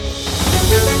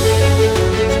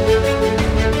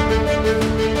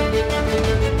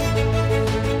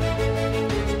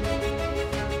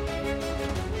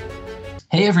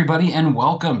everybody, and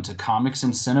welcome to Comics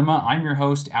and Cinema. I'm your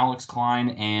host, Alex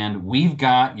Klein, and we've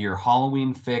got your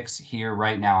Halloween fix here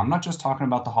right now. I'm not just talking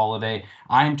about the holiday,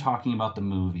 I'm talking about the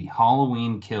movie,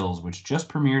 Halloween Kills, which just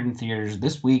premiered in theaters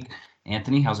this week.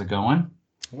 Anthony, how's it going?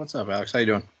 What's up, Alex? How you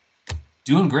doing?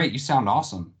 Doing great. You sound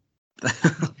awesome.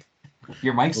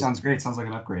 Your mic sounds great. Sounds like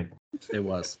an upgrade. It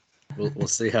was. We'll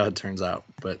see how it turns out.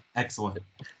 But excellent.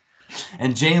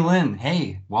 And Jalen,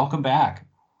 hey, welcome back.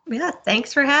 Yeah,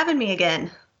 thanks for having me again.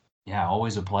 Yeah,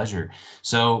 always a pleasure.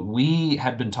 So we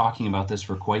had been talking about this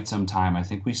for quite some time. I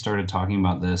think we started talking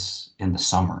about this in the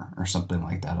summer or something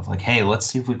like that, of like, hey, let's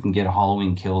see if we can get a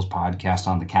Halloween Kills podcast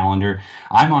on the calendar.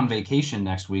 I'm on vacation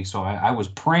next week, so I was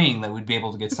praying that we'd be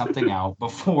able to get something out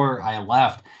before I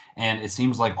left. And it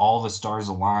seems like all the stars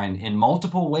align in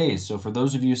multiple ways. So for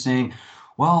those of you saying,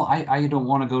 well, I don't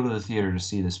want to go to the theater to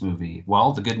see this movie.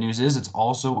 Well, the good news is it's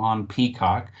also on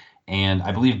Peacock. And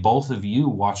I believe both of you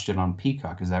watched it on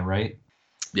Peacock. Is that right?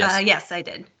 Yes. Yes, I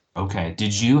did. Okay.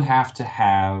 Did you have to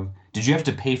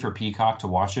pay for Peacock to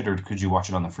watch it, or could you watch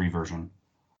it on the free version?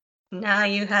 No,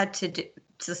 you had to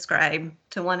subscribe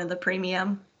to one of the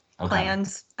premium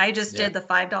plans. I just did the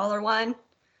 $5 one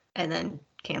and then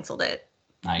canceled it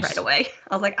right away.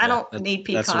 I was like, I don't need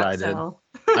Peacock. That's what I did. So.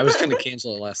 I was going to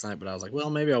cancel it last night, but I was like, well,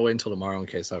 maybe I'll wait until tomorrow in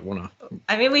case I want to.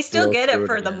 I mean, we still get it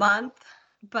for the month.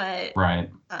 But right.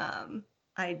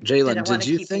 I Jalen, did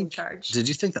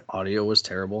you think the audio was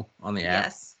terrible on the app?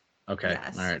 Yes. Okay.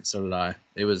 Yes. All right. So did I.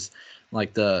 It was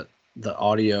like the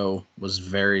audio was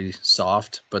very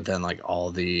soft, but then like all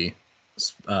the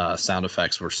sound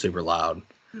effects were super loud.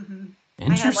 Mm-hmm.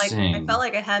 Interesting. I felt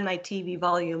like I had my TV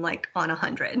volume like on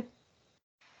 100.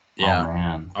 Yeah. Oh,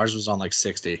 man. Ours was on like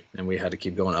 60, and we had to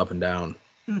keep going up and down.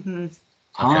 Mm-hmm. Okay.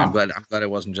 I'm glad it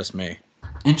wasn't just me.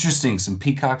 Interesting. Some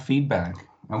Peacock feedback.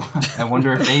 I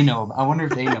wonder if they know. I wonder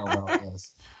if they know about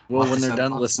this. Well, when they're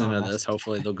done listening to this,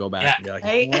 hopefully they'll go back and be like,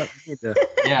 you know what?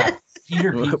 Yeah,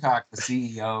 Peter Peacock, the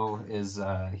CEO, is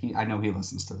I know he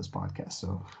listens to this podcast,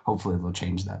 so hopefully they'll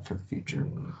change that for the future.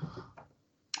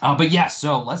 But yeah,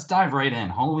 so let's dive right in.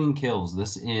 Halloween Kills.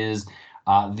 This is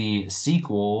the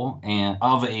sequel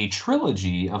of a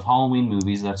trilogy of Halloween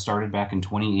movies that started back in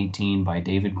 2018 by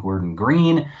David Gordon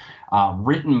Green.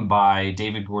 Written by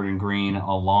David Gordon Green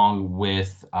along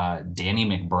with Danny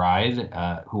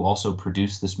McBride, who also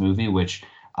produced this movie, which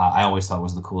I always thought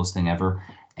was the coolest thing ever.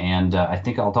 And I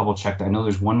think I'll double check that. I know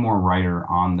there's one more writer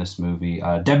on this movie.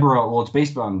 It's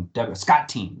based on Scott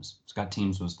Teems. Scott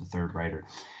Teems was the third writer.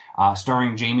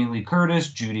 Starring Jamie Lee Curtis,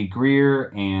 Judy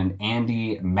Greer, and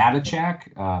Andy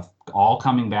Matichak, all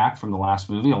coming back from the last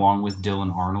movie, along with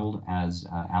Dylan Arnold as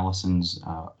Allison's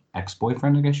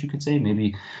ex-boyfriend, I guess you could say,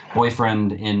 maybe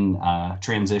boyfriend in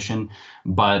transition,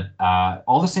 but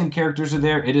all the same characters are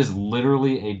there. It is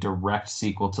literally a direct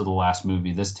sequel to the last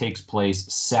movie. This takes place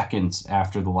seconds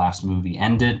after the last movie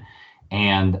ended,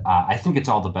 and I think it's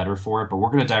all the better for it, but we're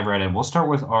going to dive right in. We'll start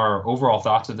with our overall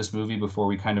thoughts of this movie before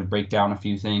we kind of break down a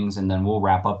few things, and then we'll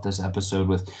wrap up this episode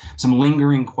with some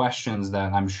lingering questions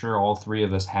that I'm sure all three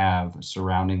of us have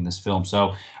surrounding this film.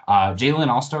 So, Jalen,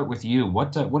 I'll start with you.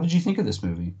 What did you think of this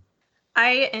movie?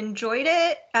 I enjoyed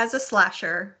it as a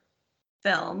slasher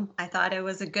film. I thought it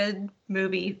was a good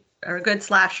movie, or a good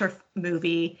slasher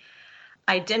movie.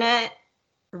 I didn't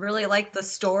really like the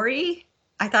story.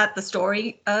 I thought the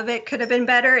story of it could have been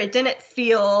better. It didn't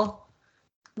feel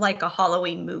like a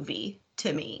Halloween movie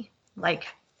to me. Like,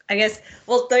 I guess,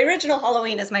 well, the original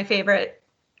Halloween is my favorite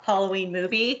Halloween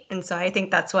movie. And so I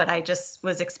think that's what I just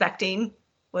was expecting,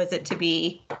 was it to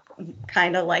be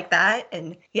kind of like that.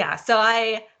 And yeah, so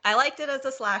I liked it as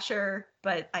a slasher,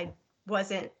 but I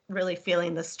wasn't really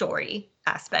feeling the story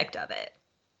aspect of it.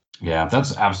 Yeah,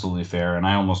 that's absolutely fair. And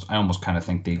I almost kind of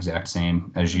think the exact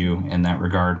same as you in that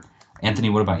regard.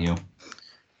 Anthony, what about you?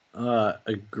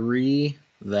 Agree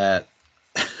that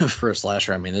for a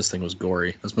slasher, I mean, this thing was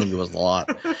gory. This movie was a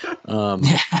lot.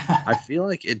 I feel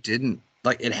like it didn't,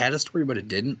 like, it had a story, but it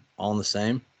didn't all in the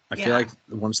same. I feel like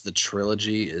once the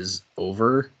trilogy is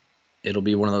over, it'll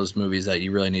be one of those movies that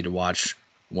you really need to watch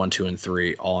 1, 2, and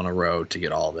 3 all in a row to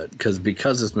get all of it.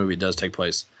 Because this movie does take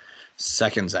place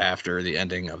seconds after the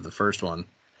ending of the first one.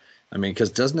 I mean,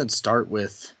 because doesn't it start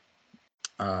with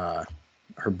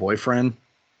her boyfriend,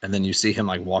 and then you see him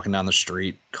like walking down the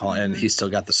street, and he's still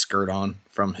got the skirt on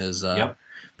from his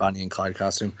Bonnie and Clyde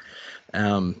costume.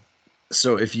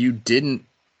 So if you didn't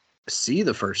see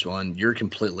the first one, you're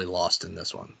completely lost in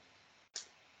this one.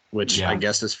 which I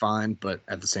guess is fine. But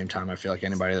at the same time, I feel like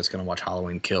anybody that's going to watch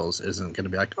Halloween Kills isn't going to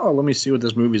be like, oh, let me see what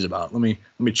this movie's about. Let me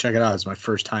check it out. It's my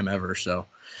first time ever. So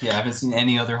yeah, I haven't seen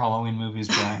any other Halloween movies,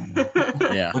 Brian.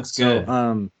 Yeah, looks good.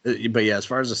 But yeah, as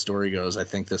far as the story goes, I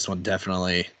think this one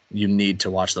definitely you need to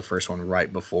watch the first one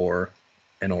right before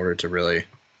in order to really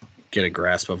get a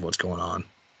grasp of what's going on.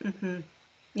 Mm-hmm.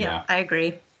 Yeah, I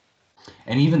agree.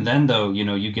 And even then, though, you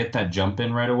know, you get that jump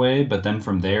in right away, but then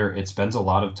from there, it spends a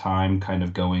lot of time kind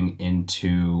of going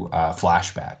into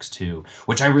flashbacks too,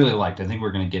 which I really liked. I think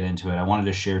we're going to get into it. I wanted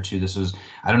to share too.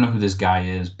 I don't know who this guy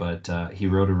is, but he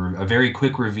wrote a very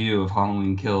quick review of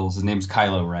Halloween Kills. His name's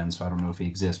Kylo Ren, so I don't know if he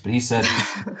exists, but he said,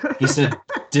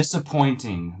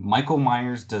 disappointing. Michael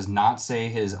Myers does not say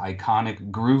his iconic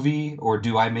groovy or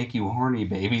do I make you horny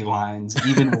baby lines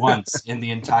even once in the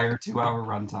entire 2-hour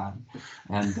runtime.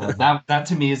 And that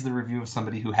to me is the review of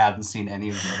somebody who hadn't seen any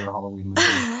of the other Halloween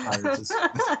movies.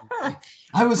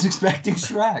 I was expecting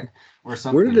Shrek or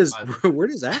something. Where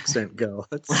does accent go?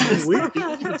 That's so weird.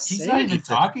 He's not even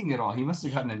talking at all. He must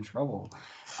have gotten in trouble.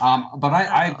 But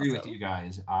I agree with you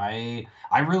guys. I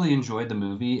really enjoyed the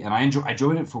movie, and I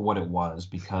enjoyed it for what it was,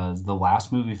 because the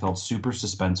last movie felt super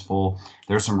suspenseful.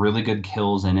 There's some really good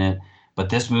kills in it, but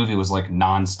this movie was like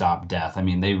nonstop death. I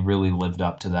mean, they really lived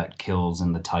up to that kills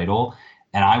in the title.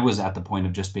 And I was at the point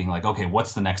of just being like, okay,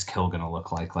 what's the next kill going to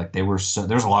look like? Like there's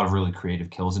a lot of really creative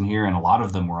kills in here, and a lot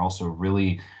of them were also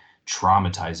really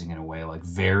traumatizing in a way. Like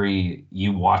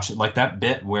you watch it, like that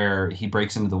bit where he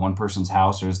breaks into the one person's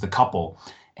house, or is the couple,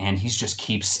 and he's just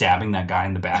keeps stabbing that guy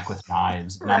in the back with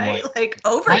knives. And right, like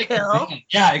overkill.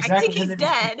 Yeah, exactly. I think he's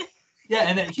dead. Yeah,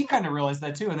 and then he kind of realized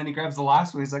that too, and then he grabs the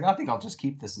last one. He's like, I think I'll just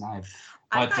keep this knife.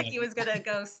 I thought he was gonna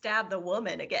go stab the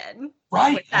woman again.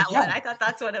 Right. With that one. I thought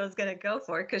that's what it was gonna go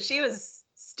for, because she was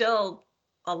still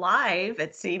alive,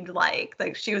 it seemed like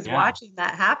she was watching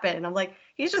that happen. And I'm like,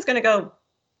 he's just gonna go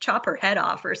chop her head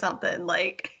off or something.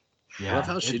 Like, I love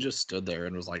how she just stood there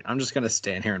and was like, I'm just gonna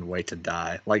stand here and wait to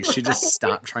die. Like, she just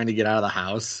stopped trying to get out of the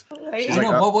house. Right. I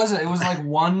know, what was it? It was like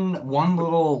one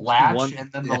little latch and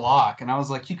then the lock. And I was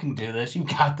like, you can do this. You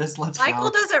got this. Let's go. Michael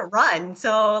doesn't run.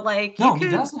 So, like, he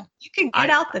doesn't. You can get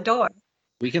out the door.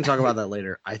 We can talk about that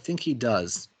later. I think he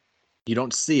does. You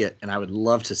don't see it, and I would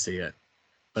love to see it.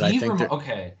 But I think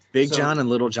Big John and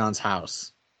Little John's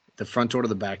house, the front door to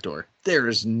the back door, there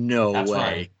is no way.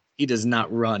 Right. He does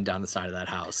not run down the side of that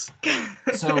house.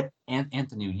 So,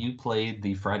 Anthony, you played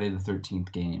the Friday the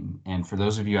 13th game. And for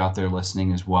those of you out there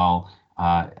listening as well,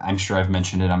 I'm sure I've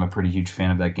mentioned it. I'm a pretty huge fan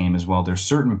of that game as well. There's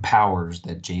certain powers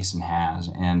that Jason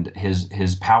has. And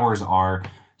his powers are,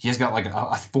 he has got like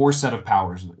a 4 set of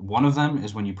powers. One of them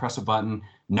is when you press a button,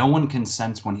 no one can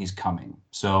sense when he's coming.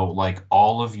 So like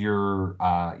all of your,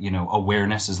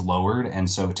 awareness is lowered. And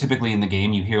so typically in the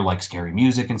game, you hear like scary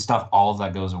music and stuff. All of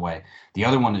that goes away. The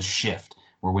other one is shift,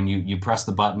 where when you press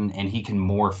the button and he can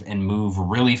morph and move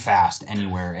really fast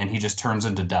anywhere, and he just turns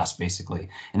into dust basically.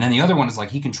 And then the other one is like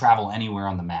he can travel anywhere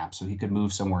on the map, so he could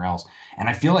move somewhere else. And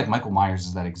I feel like Michael Myers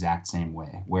is that exact same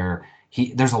way, where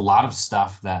there's a lot of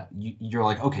stuff that you're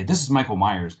like, okay, this is Michael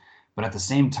Myers. But at the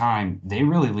same time, they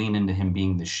really lean into him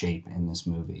being the shape in this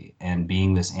movie and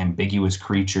being this ambiguous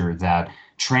creature that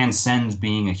transcends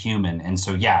being a human. And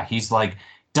so, yeah, he's like,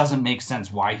 doesn't make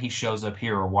sense why he shows up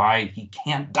here or why he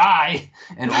can't die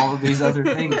and all of these other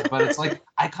things. But it's like,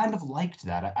 I kind of liked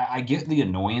that. I get the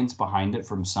annoyance behind it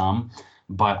from some,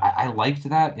 but I liked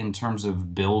that in terms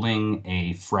of building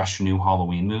a fresh new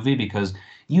Halloween movie, because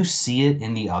you see it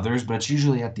in the others, but it's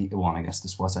usually I guess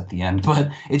this was at the end, but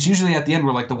it's usually at the end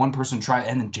where like the one person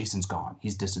and then Jason's gone.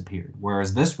 He's disappeared.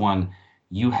 Whereas this one,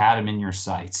 you had him in your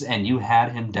sights and you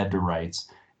had him dead to rights,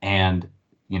 and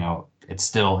it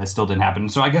still didn't happen.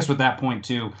 So I guess with that point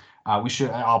too,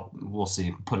 we'll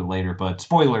see, put it later, but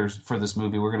spoilers for this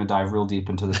movie. We're going to dive real deep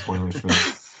into the spoilers for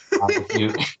this. If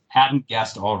you hadn't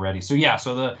guessed already. So yeah,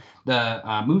 so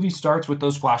the movie starts with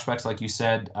those flashbacks, like you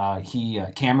said.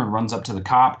 Cameron runs up to the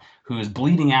cop who is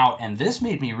bleeding out, and this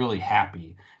made me really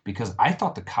happy because I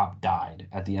thought the cop died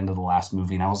at the end of the last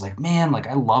movie, and I was like, man, like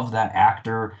I love that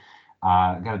actor.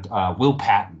 Got Will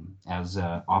Patton as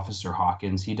Officer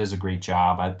Hawkins. He does a great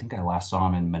job. I think I last saw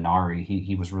him in Minari.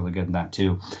 He was really good in that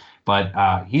too.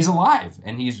 But he's alive,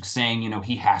 and he's saying,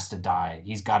 he has to die.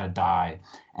 He's got to die.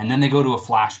 And then they go to a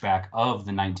flashback of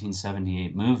the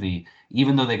 1978 movie,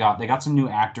 even though they got some new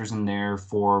actors in there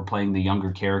for playing the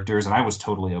younger characters, and I was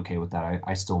totally okay with that.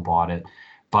 I still bought it.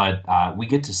 But we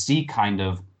get to see kind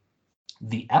of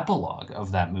the epilogue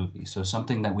of that movie. So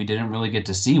something that we didn't really get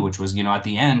to see, which was, at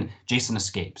the end, Jason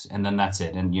escapes, and then that's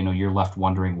it. And, you're left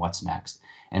wondering what's next.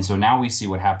 And so now we see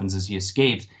what happens is he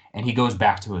escapes, and he goes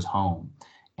back to his home.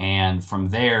 And from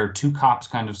there, two cops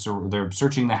kind of they're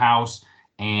searching the house,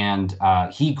 and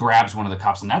he grabs one of the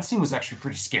cops. And that scene was actually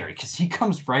pretty scary because he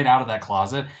comes right out of that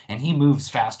closet and he moves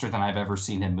faster than I've ever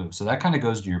seen him move. So that kind of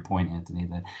goes to your point, Anthony,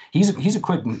 that he's a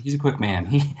quick man.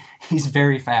 He's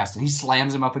very fast, and he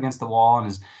slams him up against the wall and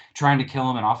is trying to kill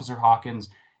him. And Officer Hawkins,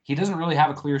 he doesn't really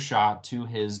have a clear shot to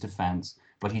his defense,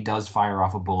 but he does fire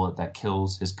off a bullet that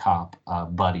kills his cop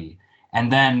buddy,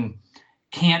 and then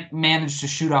can't manage to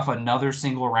shoot off another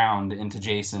single round into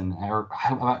Jason, or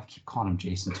I keep calling him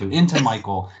Jason too, into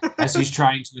Michael as he's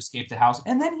trying to escape the house.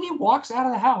 And then he walks out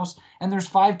of the house and there's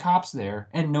 5 cops there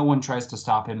and no one tries to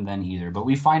stop him then either. But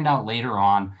we find out later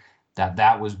on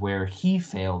that was where he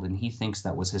failed and he thinks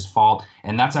that was his fault.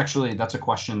 And that's a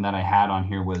question that I had on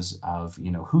here was of,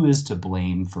 who is to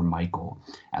blame for Michael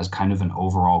as kind of an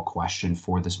overall question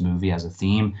for this movie as a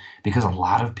theme, because a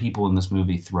lot of people in this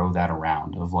movie throw that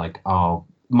around of like, oh,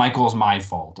 Michael's my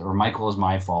fault or Michael is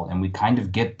my fault. And we kind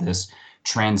of get this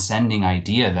transcending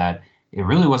idea that it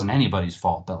really wasn't anybody's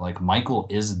fault, that like Michael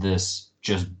is this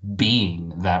just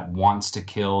being that wants to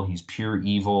kill. He's pure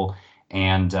evil.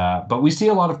 And but we see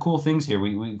a lot of cool things here.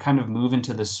 We kind of move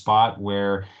into this spot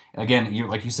where, again,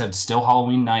 like you said, still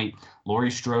Halloween night.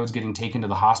 Laurie Strode's getting taken to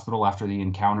the hospital after the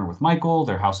encounter with Michael.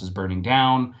 Their house is burning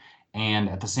down. And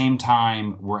at the same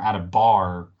time, we're at a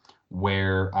bar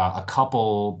where a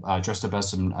couple dressed up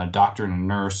as a doctor and a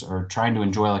nurse are trying to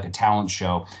enjoy like a talent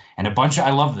show. And a bunch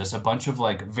of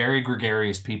like very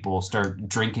gregarious people start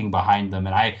drinking behind them.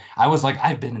 And I was like,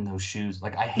 I've been in those shoes.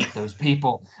 Like, I hate those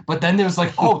people. But then there's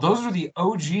like, oh, those are the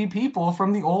OG people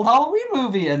from the old Halloween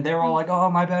movie. And they're all like, oh,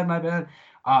 my bad.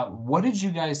 What did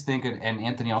you guys think? And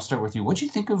Anthony, I'll start with you. What did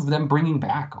you think of them bringing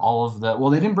back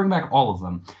they didn't bring back all of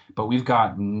them, but we've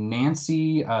got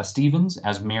Nancy Stevens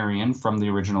as Marion from the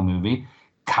original movie,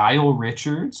 Kyle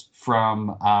Richards from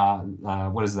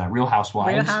what is that? Real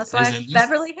Housewives,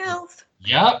 Beverly Hills.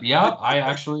 Yep. I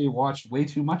actually watched way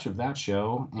too much of that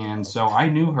show, and so I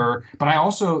knew her. But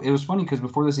it was funny because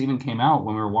before this even came out,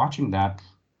 when we were watching that,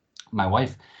 my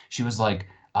wife, she was like,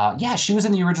 yeah, she was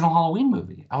in the original Halloween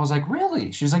movie. I was like,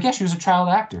 really? She was like, yeah, she was a child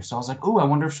actor. So I was like, oh, I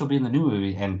wonder if she'll be in the new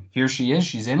movie. And here she is.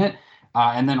 She's in it.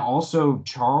 And then also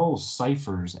Charles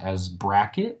Cyphers as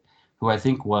Brackett, who I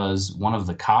think was one of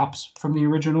the cops from the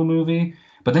original movie.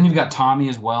 But then you've got Tommy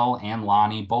as well and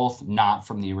Lonnie, both not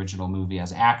from the original movie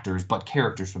as actors, but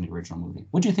characters from the original movie.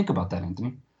 What do you think about that,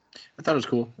 Anthony? I thought it was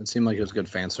cool. It seemed like it was good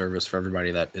fan service for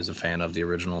everybody that is a fan of the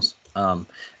originals. And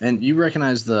you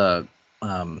recognize the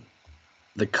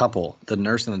couple, the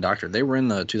nurse and the doctor. They were in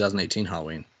the 2018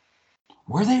 Halloween.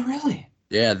 Were they really?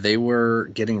 Yeah, they were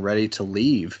getting ready to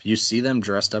leave. You see them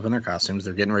dressed up in their costumes.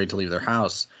 They're getting ready to leave their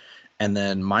house. And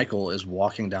then Michael is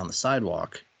walking down the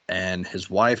sidewalk, and his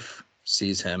wife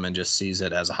sees him and just sees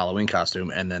it as a Halloween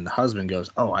costume. And then the husband goes,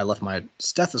 oh, I left my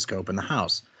stethoscope in the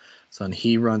house. So then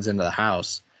he runs into the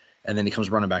house, and then he comes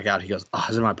running back out. He goes, oh, it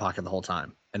was in my pocket the whole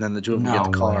time. And then the two of them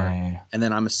get the car. And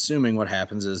then I'm assuming what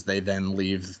happens is they then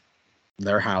leave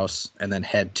their house and then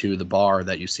head to the bar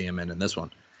that you see him in this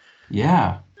one.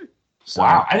 Yeah. So,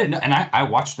 wow, I didn't know, and I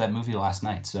watched that movie last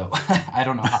night, so I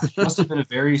don't know. It must have been a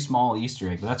very small Easter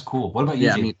egg, but that's cool. What about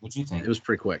you, Jake? What'd you think? It was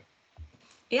pretty quick.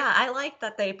 Yeah, I like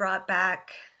that they brought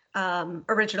back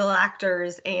original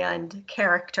actors and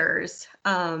characters.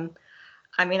 I'm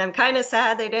kind of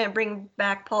sad they didn't bring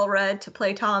back Paul Rudd to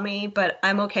play Tommy, but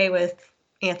I'm okay with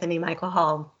Anthony Michael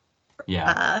Hall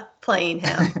playing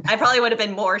him. I probably would have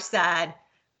been more sad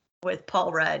with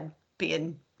Paul Rudd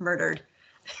being murdered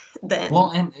than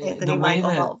Anthony the way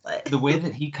Michael Hall. The way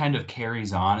that he kind of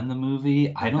carries on in the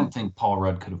movie, I don't think Paul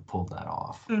Rudd could have pulled that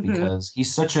off because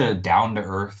he's such a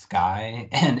down-to-earth guy,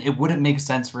 and it wouldn't make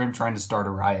sense for him trying to start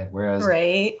a riot. Whereas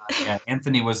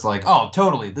Anthony was like, oh,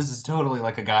 totally. This is totally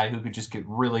like a guy who could just get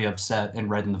really upset and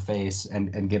red in the face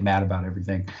and get mad about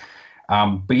everything.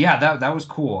 But yeah, that was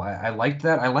cool. I liked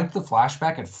that. I liked the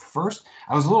flashback. At first,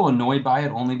 I was a little annoyed by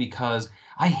it only because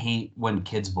I hate when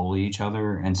kids bully each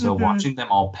other. And so watching them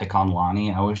all pick on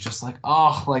Lonnie, I was just like,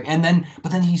 oh, like,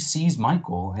 but then he sees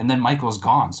Michael and then Michael's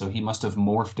gone. So he must have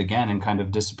morphed again and kind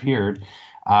of disappeared.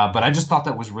 But I just thought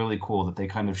that was really cool that they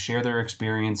kind of share their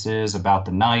experiences about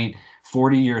the night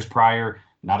 40 years prior.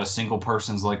 Not a single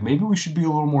person's like, maybe we should be a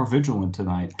little more vigilant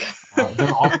tonight.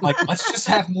 They're all like, let's just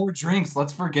have more drinks.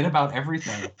 Let's forget about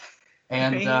everything.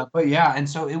 And but yeah, and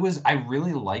so I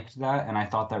really liked that, and I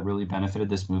thought that really benefited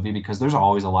this movie because there's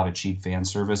always a lot of cheap fan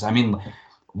service. I mean,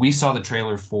 we saw the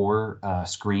trailer for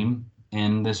Scream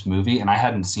in this movie, and I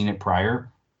hadn't seen it prior.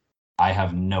 I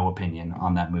have no opinion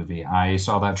on that movie. I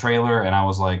saw that trailer, and I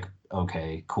was like,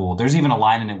 okay, cool. There's even a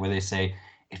line in it where they say,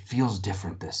 it feels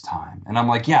different this time. And I'm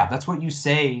like, yeah, that's what you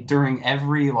say during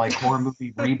every like horror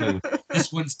movie reboot.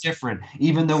 This one's different,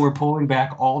 even though we're pulling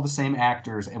back all the same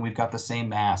actors and we've got the same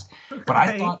mask. But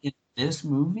I thought in this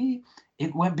movie,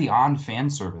 it went beyond fan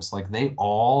service. Like they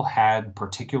all had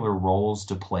particular roles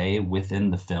to play within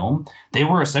the film. They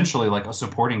were essentially like a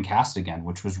supporting cast again,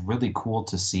 which was really cool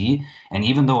to see. And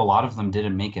even though a lot of them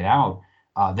didn't make it out,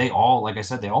 they all, like I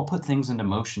said, they all put things into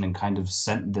motion and kind of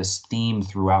sent this theme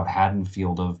throughout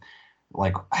Haddonfield of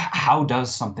like how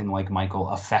does something like Michael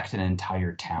affect an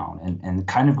entire town? And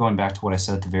kind of going back to what I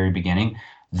said at the very beginning,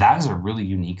 that is a really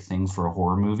unique thing for a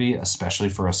horror movie, especially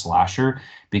for a slasher,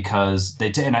 because they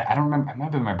did. And I don't remember. It might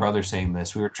have been my brother saying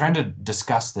this. We were trying to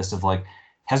discuss this of like,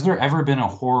 has there ever been a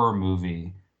horror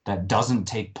movie that doesn't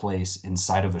take place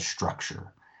inside of a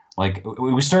structure? Like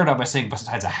we started out by saying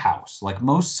besides a house, like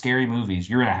most scary movies,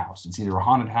 you're in a house. It's either a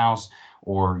haunted house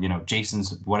or, you know,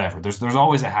 Jason's whatever. There's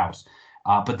always a house.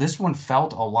 But this one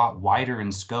felt a lot wider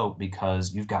in scope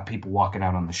because you've got people walking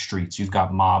out on the streets. You've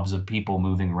got mobs of people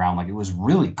moving around. Like it was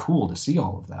really cool to see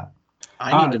all of that.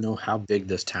 I need to know how big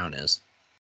this town is.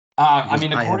 I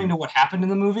mean, according to what happened in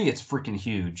the movie, it's freaking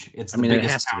huge. It's the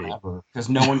biggest town ever because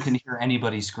no one can hear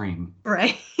anybody scream.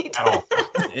 Right. At all.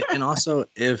 And also,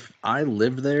 if I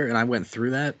lived there and I went through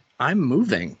that, I'm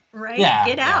moving. Right. Yeah.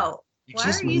 Get out. Why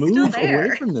just are you move still there?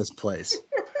 away from this place.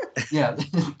 Yeah.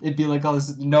 It'd be like, oh,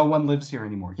 no one lives here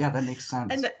anymore. Yeah, that makes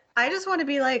sense. And I just want to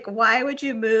be like, why would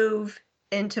you move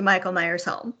into Michael Myers'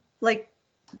 home? Like,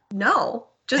 no.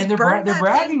 Just and they're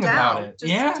bragging about it.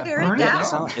 Just burn it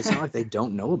down. It's not like they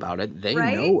don't know about it. They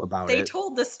know about it. They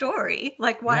told the story.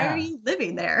 Like, why are you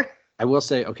living there? I will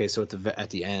say, okay, so at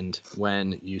the end,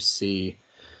 when you see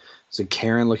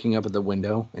Karen looking up at the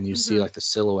window and you see like the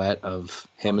silhouette of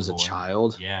him as a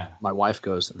child. Yeah. My wife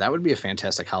goes, that would be a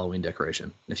fantastic Halloween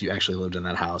decoration if you actually lived in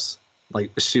that house.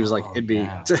 Like she was like, it'd be,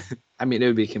 I mean, it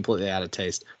would be completely out of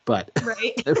taste, but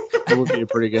it would be a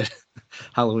pretty good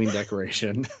Halloween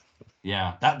decoration.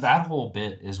 Yeah, that whole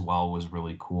bit as well was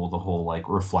really cool. The whole like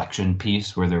reflection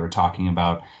piece where they were talking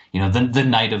about, you know, the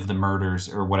night of the murders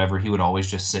or whatever, he would always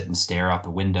just sit and stare out the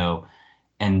window.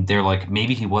 And they're like,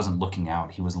 maybe he wasn't looking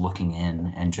out, he was looking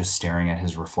in and just staring at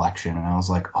his reflection. And I was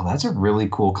like, oh, that's a really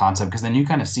cool concept. Because then you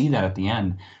kind of see that at the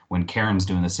end when Karen's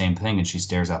doing the same thing and she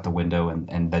stares out the window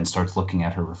and then starts looking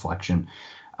at her reflection.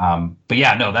 But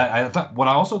yeah, no, what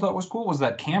I also thought was cool was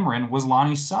that Cameron was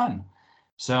Lonnie's son.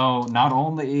 So not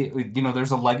only, you know,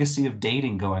 there's a legacy of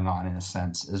dating going on in a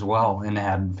sense as well in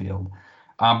Haddonfield.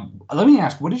 Let me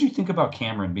ask, what did you think about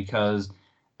Cameron? Because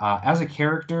as a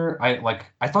character,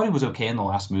 I thought he was okay in the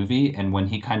last movie, and when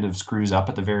he kind of screws up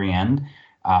at the very end,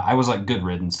 I was like, good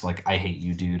riddance. Like, I hate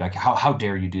you, dude. Like, how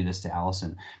dare you do this to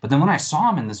Allison? But then when I saw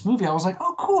him in this movie, I was like,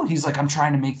 oh, cool. He's like, I'm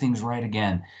trying to make things right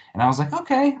again. And I was like,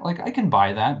 okay, like I can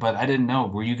buy that. But I didn't know.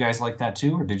 Were you guys like that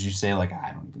too, or did you say like,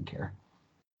 I don't even care?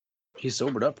 He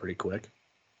sobered up pretty quick.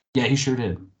 Yeah, he sure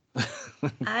did.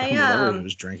 He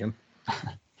was drinking.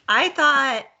 I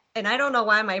thought, and I don't know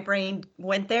why my brain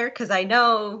went there, because I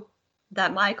know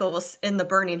that Michael was in the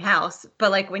burning house,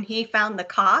 but like when he found the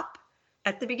cop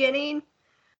at the beginning,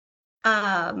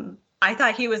 I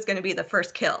thought he was going to be the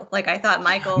first kill. Like I thought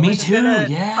Michael was going to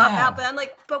pop out, but I'm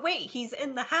like, but wait, he's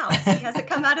in the house. He hasn't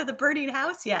come out of the burning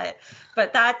house yet.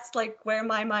 But that's like where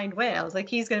my mind went. I was like,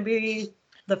 he's going to be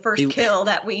the first kill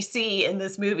that we see in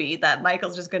this movie, that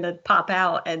Michael's just going to pop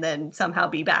out and then somehow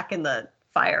be back in the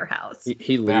firehouse.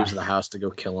 He leaves the house to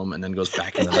go kill him and then goes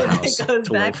back into the house to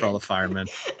wait for all the firemen.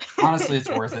 Honestly, it's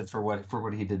worth it for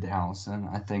what he did to Allison.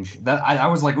 I think that I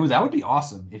was like, ooh, that would be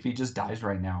awesome if he just dies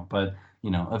right now. But you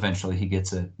know, eventually he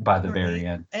gets it by the very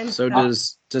end. And so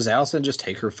does Allison just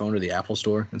take her phone to the Apple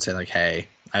store and say like, hey,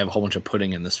 I have a whole bunch of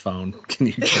pudding in this phone. Can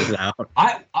you get it out?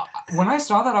 I when I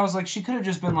saw that, I was like, she could have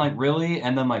just been like, really?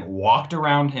 And then like walked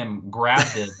around him,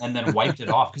 grabbed it, and then wiped it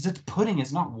off. Because it's pudding.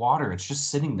 It's not water. It's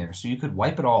just sitting there. So you could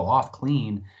wipe it all off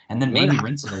clean and then maybe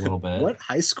rinse it a little bit. What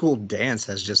high school dance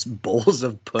has just bowls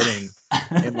of pudding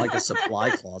in like a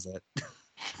supply closet?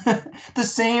 The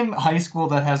same high school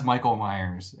that has Michael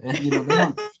Myers. And, you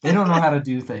know, they don't know how to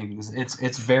do things.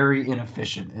 It's very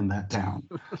inefficient in that town.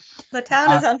 The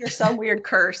town is under some weird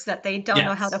curse that they don't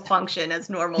know how to function as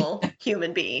normal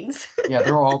human beings. Yeah,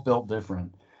 they're all built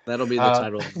different. That'll be the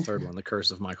title of the third one, The Curse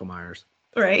of Michael Myers.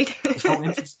 Right.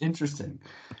 Oh, interesting.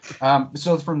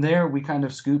 So from there, we kind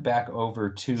of scoot back over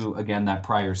to, again, that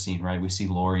prior scene, right? We see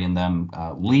Laurie and them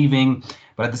leaving.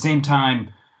 But at the same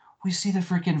time, we see the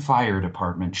freaking fire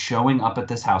department showing up at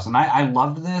this house. And I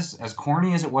loved this, as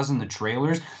corny as it was in the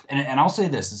trailers. And I'll say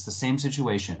this, it's the same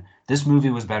situation. This movie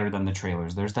was better than the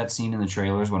trailers. There's that scene in the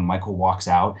trailers when Michael walks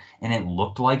out, and it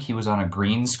looked like he was on a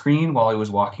green screen while he was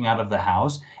walking out of the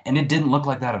house. And it didn't look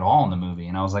like that at all in the movie.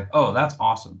 And I was like, oh, that's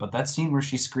awesome. But that scene where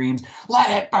she screams, "Let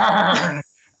it burn!"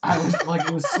 I was like,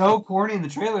 it was so corny in the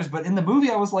trailers, but in the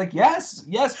movie, I was like, yes,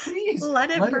 please,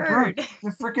 Let it burn. The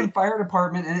freaking fire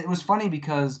department. And it was funny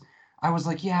because I was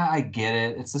like, yeah, I get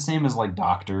it. It's the same as like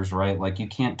doctors, right? Like you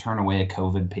can't turn away a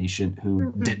COVID patient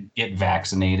who didn't get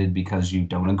vaccinated because you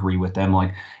don't agree with them.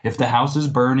 Like if the house is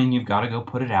burning, you've got to go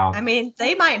put it out. I mean,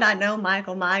 they might not know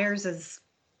Michael Myers is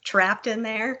trapped in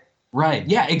there. Right.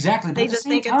 Yeah, exactly. But they at just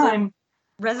the same think time, it's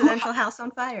a residential house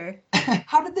on fire.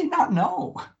 How did they not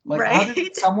know? Like, right? How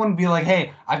did someone be like,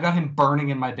 hey, I've got him burning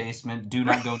in my basement. Do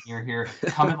not go near here.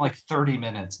 Come in like 30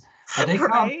 minutes. But they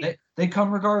come, they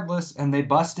come regardless, and they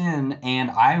bust in. And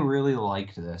I really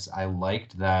liked this. I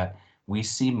liked that we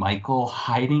see Michael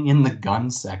hiding in the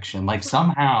gun section. Like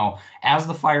somehow, as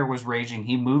the fire was raging,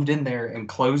 he moved in there and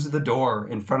closed the door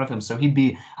in front of him. So he'd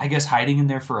be, I guess, hiding in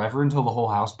there forever until the whole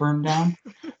house burned down.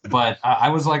 But I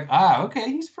was like, okay,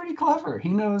 he's pretty clever. He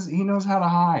knows how to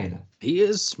hide. He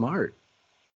is smart.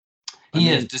 He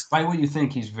is, despite what you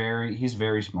think, he's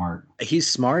very smart. He's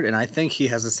smart, and I think he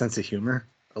has a sense of humor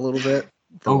a little bit.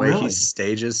 The way he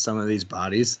stages some of these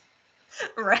bodies.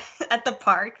 Right at the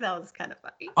park, that was kind of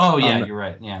funny. Oh yeah, you're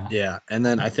right. Yeah. Yeah, and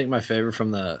then I think my favorite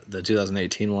from the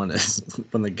 2018 one is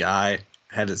when the guy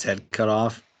had his head cut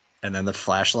off, and then the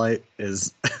flashlight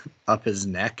is up his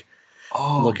neck.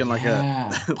 Oh, looking like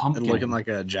a pumpkin. Looking like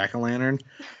a jack-o'-lantern,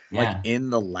 like in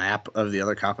the lap of the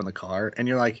other cop in the car, and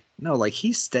you're like, no, like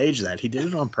he staged that. He did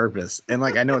it on purpose, and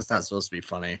like I know it's not supposed to be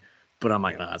funny, but I'm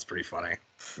like, no, that's pretty funny.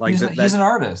 Like he's an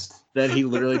artist. That he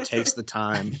literally takes the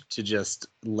time to just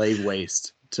lay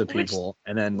waste to people,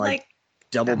 and then like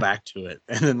double back to it,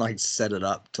 and then like set it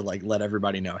up to like let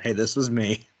everybody know, hey, this was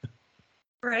me.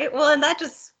 Right. Well, and that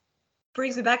just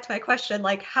brings me back to my question,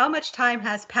 like how much time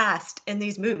has passed in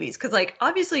these movies? Because like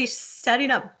obviously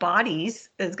setting up bodies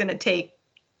is going to take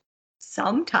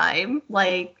some time.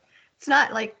 Like it's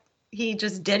not like he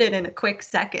just did it in a quick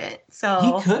second.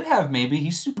 So he could have, maybe.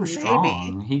 He's super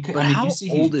strong. He could. But how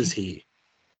old is he?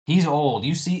 He's old.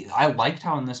 You see, I liked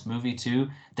how in this movie too,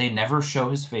 they never show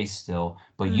his face still,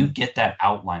 but you get that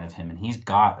outline of him, and he's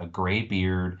got a gray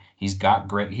beard. He's got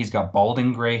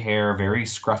balding gray hair, very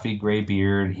scruffy gray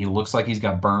beard. He looks like he's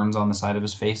got burns on the side of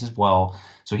his face as well.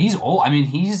 So he's old. I mean,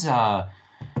 he's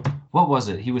what was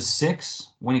it? He was 6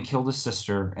 when he killed his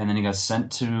sister, and then he got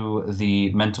sent to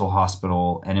the mental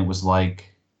hospital, and it was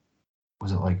like,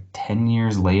 was it like 10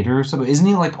 years later or something? Isn't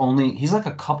he like he's like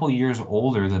a couple years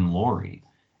older than Laurie,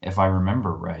 if I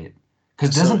remember right?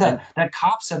 Because doesn't that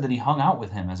cop said that he hung out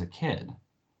with him as a kid?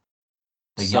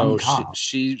 The young cop.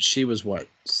 She was what,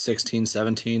 16,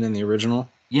 17 in the original?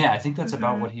 Yeah, I think that's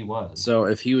about what he was. So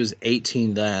if he was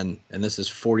 18 then, and this is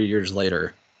 40 years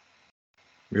later,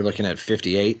 you're looking at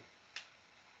 58.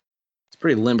 It's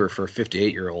pretty limber for a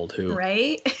 58-year-old who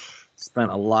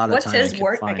spent a lot of time. What's his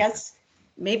work? I guess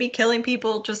maybe killing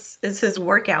people just is his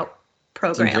workout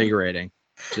program. It's invigorating.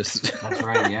 That's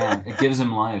right. Yeah, it gives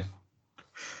him life.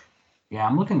 Yeah,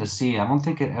 I'm looking to see. I don't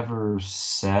think it ever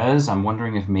says. I'm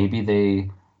wondering if maybe they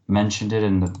mentioned it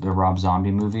in the Rob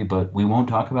Zombie movie, but we won't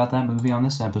talk about that movie on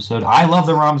this episode. I love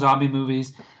the Rob Zombie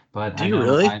movies, but do you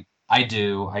really? I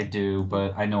do,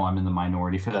 but I know I'm in the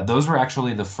minority for that. Those were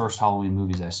actually the first Halloween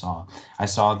movies I saw. I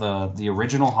saw the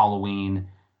original Halloween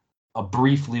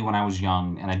briefly when I was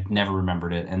young, and I never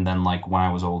remembered it. And then like when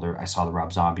I was older, I saw the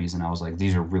Rob Zombies, and I was like,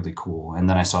 these are really cool. And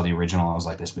then I saw the original, I was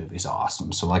like, this movie's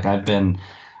awesome. So like I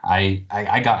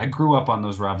grew up on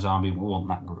those Rob Zombie. Well,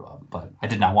 not grew up, but I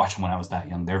did not watch them when I was that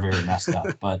young. They're very messed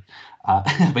up. But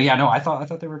yeah, no, I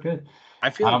thought they were good. I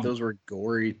feel like those were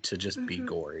gory to just be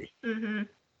gory. Mm-hmm.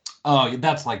 Oh,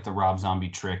 that's like the Rob Zombie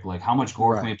trick. Like, how much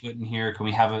gore can we put in here? Can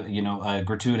we have a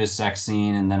gratuitous sex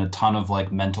scene and then a ton of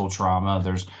like mental trauma?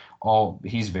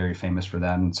 He's very famous for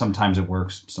that, and sometimes it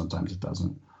works, sometimes it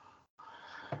doesn't.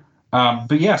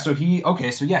 But yeah, so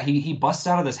he busts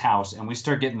out of this house, and we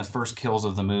start getting the first kills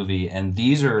of the movie, and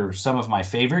these are some of my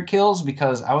favorite kills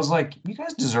because I was like, you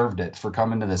guys deserved it for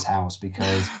coming to this house,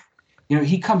 because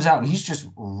he comes out and he's just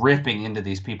ripping into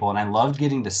these people, and I loved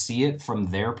getting to see it from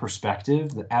their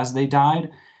perspective as they died,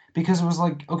 because it was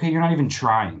like, okay, you're not even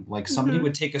trying. Like somebody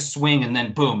would take a swing and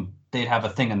then boom, they'd have a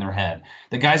thing in their head.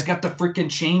 The guy's got the freaking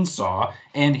chainsaw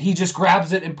and he just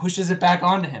grabs it and pushes it back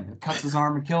onto him and cuts his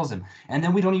arm and kills him. And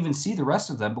then we don't even see the rest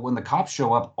of them. But when the cops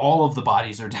show up, all of the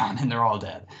bodies are down and they're all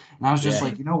dead. And I was just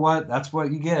like, you know what? That's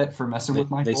what you get for messing with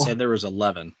Michael. They said there was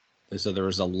 11. They said there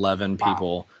was 11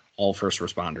 people, all first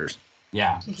responders.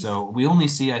 Yeah. So we only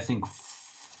see, I think,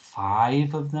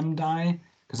 5 of them die.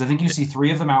 Because I think you see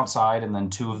 3 of them outside and then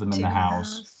 2 of them in the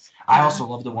house. Yeah. I also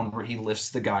love the one where he lifts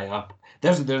the guy up.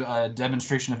 There's a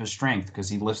demonstration of his strength because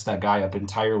he lifts that guy up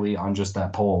entirely on just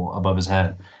that pole above his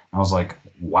head. I was like,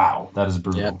 wow, that is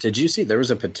brutal. Yeah. Did you see there was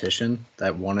a petition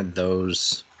that wanted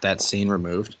that scene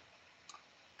removed?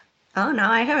 Oh, no,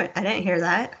 I didn't hear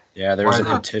that. Yeah, there was a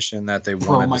petition that they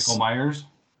wanted. Michael Myers?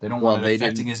 They don't want it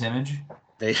affecting his image?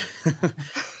 They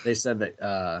said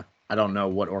that, I don't know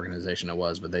what organization it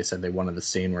was, but they said they wanted the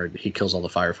scene where he kills all the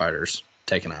firefighters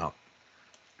taken out.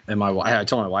 And I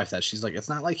told my wife that. She's like, it's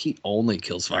not like he only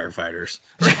kills firefighters.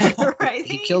 Right?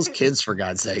 He kills kids, for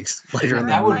God's sakes. Later in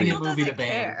that would be a movie to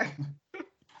ban.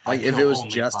 Like, if it was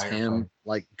just him,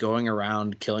 like, going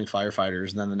around killing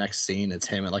firefighters, and then the next scene, it's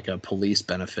him at, like, a police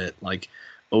benefit, like,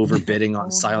 overbidding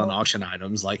on silent auction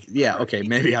items. Like, yeah, okay,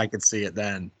 maybe I could see it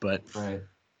then, but... Right.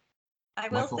 I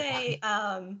will say,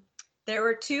 there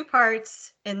were 2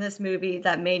 parts in this movie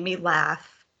that made me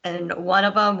laugh, and one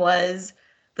of them was...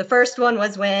 The first one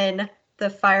was when the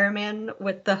fireman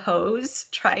with the hose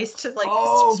tries to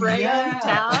spray him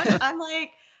down. I'm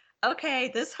like, okay,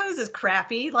 this hose is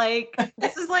crappy. Like,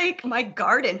 this is like my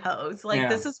garden hose. Like,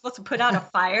 this is supposed to put out a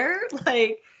fire.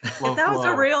 Like, if that was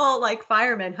a real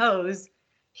fireman hose,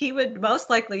 he would most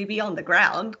likely be on the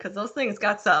ground because those things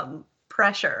got some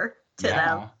pressure to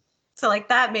them. So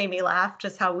that made me laugh,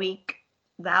 just how weak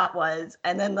that was.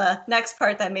 And then the next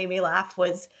part that made me laugh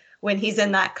was when he's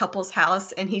in that couple's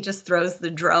house and he just throws the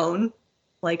drone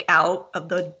out of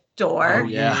the door. Oh,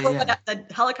 yeah. The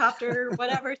helicopter,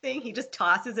 whatever thing, he just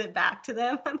tosses it back to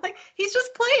them. I'm like, he's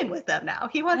just playing with them now.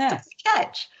 He wants to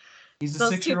catch. He's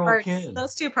a 6-year-old kid.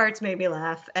 Those 2 parts made me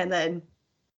laugh. And then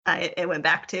it went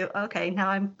back to, okay, now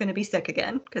I'm going to be sick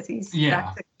again because he's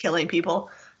back to killing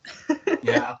people.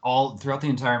 Yeah, all throughout the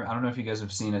entire. I don't know if you guys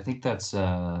have seen. I think that's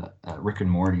Rick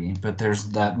and Morty. But there's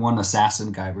that one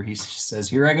assassin guy where he says,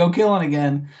 "Here I go killing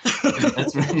again."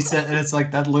 That's what he said, and it's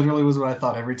like that. Literally was what I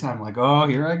thought every time. Like, oh,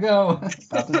 here I go,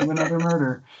 about to do another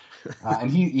murder. And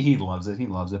he loves it. He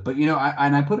loves it. But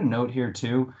I put a note here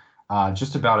too,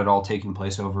 just about it all taking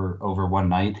place over one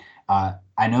night.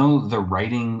 I know the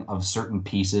writing of certain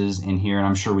pieces in here, and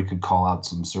I'm sure we could call out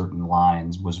some certain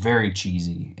lines, was very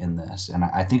cheesy in this, and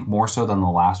I think more so than the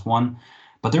last one.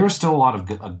 But there was still a lot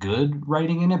of good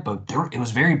writing in it, but it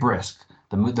was very brisk.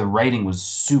 The writing was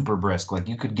super brisk. Like,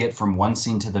 you could get from one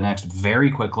scene to the next very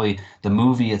quickly. The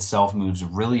movie itself moves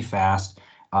really fast.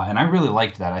 And I really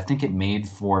liked that. I think it made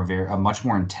for a much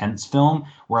more intense film,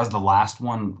 whereas the last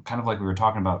one, kind of like we were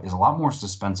talking about, is a lot more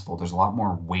suspenseful. There's a lot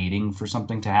more waiting for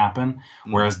something to happen,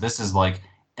 whereas this is like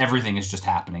everything is just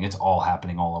happening. It's all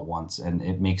happening all at once, and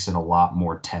it makes it a lot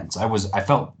more tense. I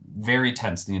felt very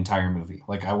tense the entire movie.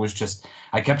 Like,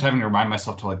 I kept having to remind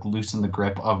myself to loosen the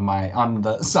grip on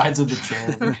the sides of the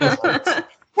chair.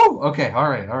 Whew, okay, all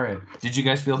right. Did you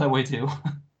guys feel that way too?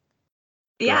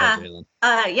 Yeah.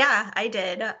 Yeah, I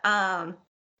did.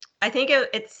 I think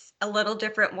it's a little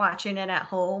different watching it at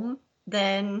home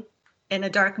than in a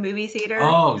dark movie theater.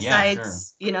 Oh,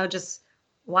 besides, sure. Just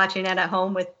watching it at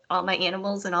home with all my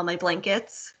animals and all my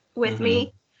blankets with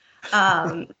me.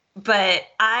 But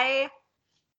I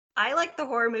like the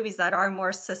horror movies that are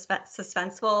more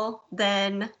suspenseful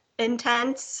than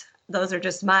intense. Those are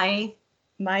just my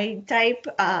type.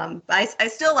 I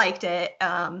still liked it.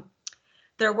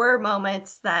 There were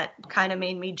moments that kind of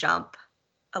made me jump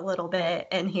a little bit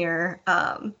in here.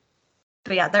 But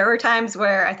yeah, there were times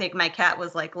where I think my cat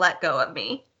was like, let go of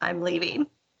me. I'm leaving.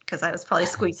 Because I was probably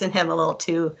squeezing him a little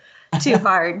too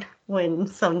hard when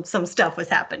some stuff was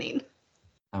happening.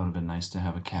 That would have been nice to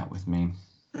have a cat with me.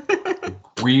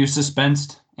 Were you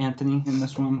suspensed, Anthony, in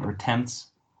this one, or tense?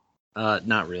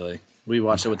 Not really. We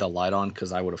watched it with the light on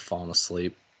because I would have fallen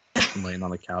asleep laying on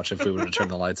the couch if we would have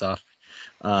turned the lights off.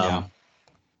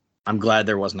 I'm glad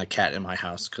there wasn't a cat in my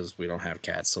house because we don't have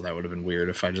cats, so that would have been weird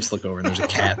if I just look over and there's a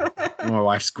cat and my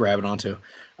wife's grabbing onto.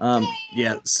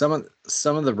 Yeah, some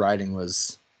of the writing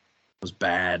was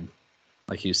bad,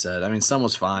 like you said. I mean, some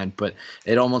was fine, but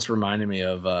it almost reminded me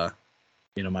of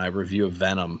my review of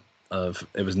Venom.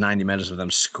 It was 90 minutes of them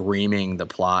screaming the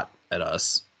plot at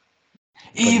us.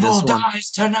 Evil dies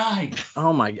tonight.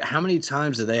 Oh my! How many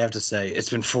times did they have to say it's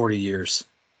been 40 years?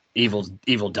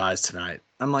 Evil dies tonight.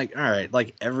 I'm like, all right,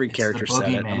 like every character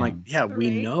said it. I'm like, yeah,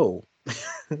 we know.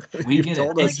 We get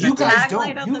it. Like you guys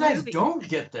don't. You guys don't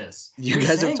get this. You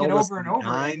guys have told us over and over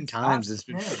 9 times. It's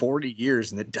been 40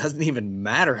 years, and it doesn't even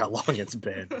matter how long it's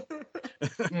been.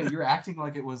 Yeah, you're acting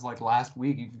like it was like last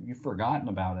week. You've forgotten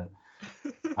about it.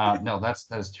 No, that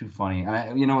is too funny.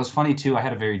 And it was funny too. I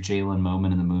had a very Jalen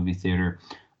moment in the movie theater.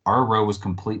 Our row was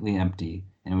completely empty,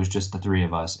 and it was just the 3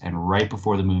 of us. And right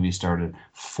before the movie started,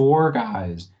 4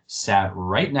 guys sat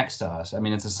right next to us. I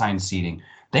mean, it's assigned seating.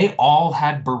 They all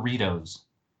had burritos.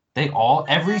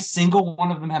 Every single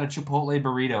one of them had a Chipotle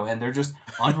burrito, and they're just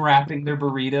unwrapping their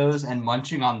burritos and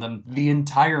munching on them the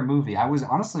entire movie. I was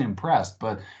honestly impressed,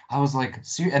 but I was like,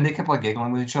 and they kept like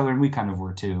giggling with each other, and we kind of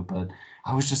were too. But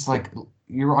I was just like,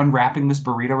 you're unwrapping this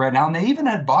burrito right now, and they even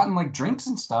had bought like drinks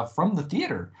and stuff from the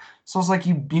theater. So I was like,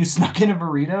 you snuck in a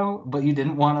burrito, but you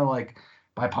didn't want to like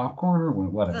buy popcorn or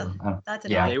whatever. That's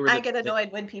annoying. I get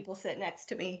annoyed when people sit next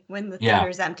to me when the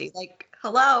theater's empty. Like,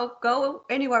 hello, go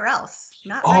anywhere else.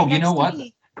 Not right next to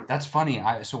me. That's funny.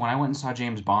 So when I went and saw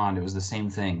James Bond, it was the same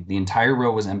thing. The entire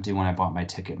row was empty when I bought my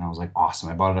ticket, and I was like, awesome.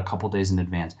 I bought it a couple days in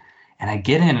advance. And I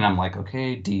get in, and I'm like,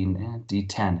 okay,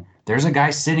 D10. There's a guy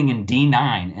sitting in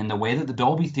D9, and the way that the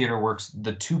Dolby Theater works,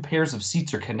 the 2 pairs of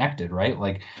seats are connected, right?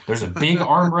 Like, there's a big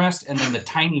armrest and then the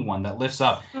tiny one that lifts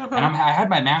up. And I had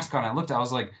my mask on. I looked. I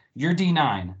was like, "You're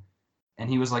D9," and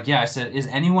he was like, "Yeah." I said, "Is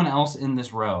anyone else in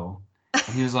this row?"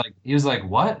 And he was like,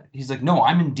 "What?" He's like, "No,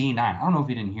 I'm in D9." I don't know if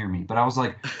he didn't hear me, but I was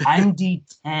like, "I'm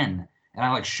D10," and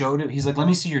I like showed it. He's like, "Let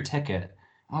me see your ticket."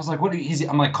 I was like, what?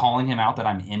 I'm like calling him out that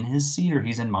I'm in his seat or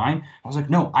he's in mine. I was like,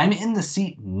 no, I'm in the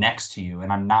seat next to you,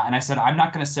 and I'm not. And I said, I'm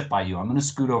not going to sit by you. I'm going to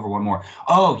scoot over one more.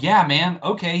 Oh, yeah, man.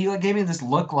 Okay. He like gave me this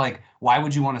look like, why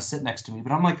would you want to sit next to me?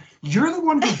 But I'm like, you're the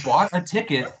one who bought a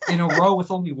ticket in a row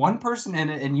with only one person in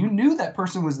it, and you knew that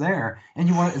person was there, and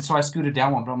you wanted. And so I scooted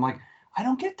down one. But I'm like, I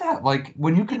don't get that. Like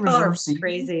when you can reserve seats.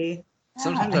 Crazy.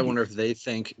 Sometimes I wonder if they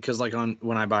think, because like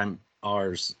when I buy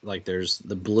ours, like there's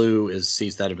the blue is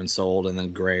seats that have been sold and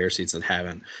then gray are seats that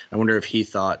haven't. I wonder if he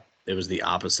thought it was the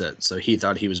opposite. So he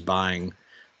thought he was buying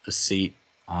a seat.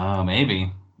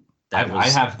 Maybe. I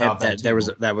have thought that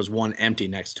there was one empty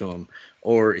next to him,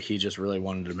 or he just really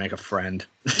wanted to make a friend.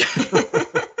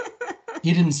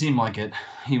 He didn't seem like it.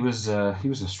 He was a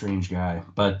strange guy.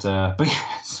 But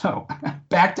yeah, so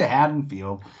back to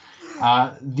Haddonfield.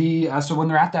 So when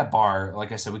they're at that bar,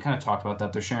 like I said, we kind of talked about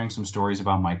that. They're sharing some stories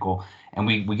about Michael, and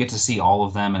we get to see all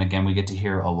of them. And again, we get to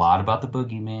hear a lot about the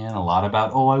boogeyman, a lot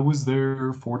about, I was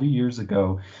there 40 years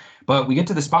ago. But we get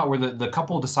to the spot where the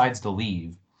couple decides to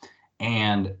leave,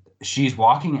 and she's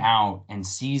walking out and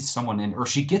sees someone or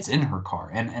she gets in her car.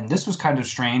 And this was kind of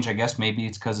strange. I guess maybe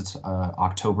it's because it's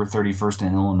October 31st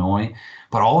in Illinois,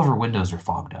 but all of her windows are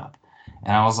fogged up.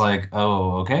 And I was like,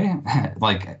 oh, okay.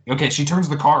 Okay, she turns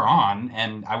the car on,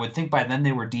 and I would think by then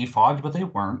they were defogged, but they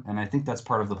weren't. And I think that's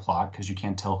part of the plot because you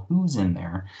can't tell who's in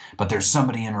there, but there's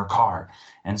somebody in her car.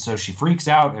 And so she freaks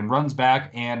out and runs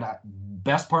back. And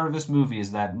best part of this movie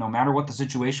is that no matter what the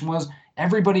situation was,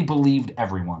 everybody believed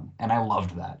everyone. And I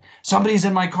loved that. Somebody's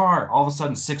in my car. All of a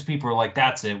sudden, 6 people are like,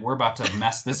 that's it. We're about to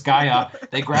mess this guy up.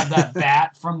 They grabbed that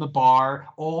bat from the bar,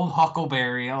 old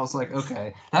Huckleberry. I was like,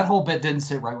 okay. That whole bit didn't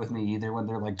sit right with me either when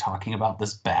they're like talking about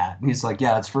this bat. And he's like,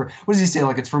 yeah, it's for, what does he say?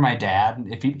 Like, it's for my dad.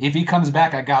 If he comes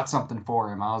back, I got something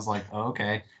for him. I was like, oh,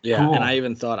 okay. Yeah. Cool. And I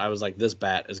even thought, I was like, this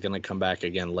bat is going to come back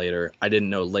again later. I didn't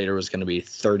know later was going to be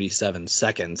 37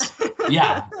 seconds.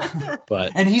 Yeah.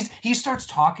 But and he starts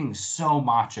talking so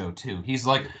macho too. He's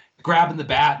like grabbing the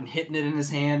bat and hitting it in his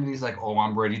hand, and he's like, oh,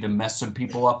 I'm ready to mess some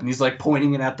people up, and he's like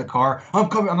pointing it at the car. I'm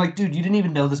coming. I'm like, dude, you didn't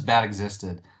even know this bat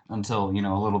existed until a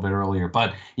little bit earlier.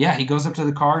 But yeah, he goes up to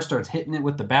the car, starts hitting it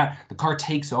with the bat. The car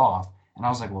takes off, and I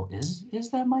was like, well, is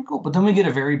that Michael? But then we get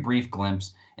a very brief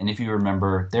glimpse, and if you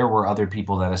remember, there were other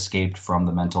people that escaped from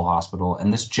the mental hospital,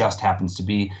 and this just happens to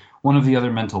be one of the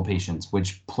other mental patients,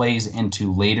 which plays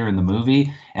into later in the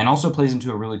movie and also plays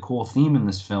into a really cool theme in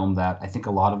this film that I think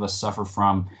a lot of us suffer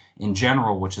from in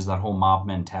general, which is that whole mob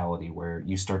mentality where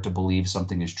you start to believe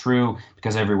something is true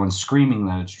because everyone's screaming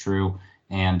that it's true.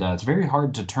 And it's very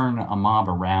hard to turn a mob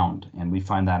around, and we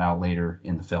find that out later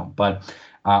in the film. But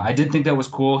I did think that was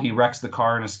cool. He wrecks the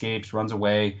car and escapes, runs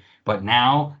away. But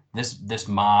now this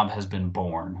mob has been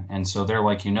born. And so they're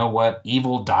like, you know what?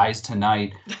 Evil dies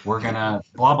tonight. We're going to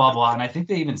blah, blah, blah. And I think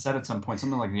they even said at some point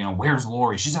something like, where's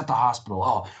Lori? She's at the hospital.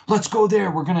 Oh, let's go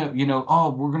there. We're going to,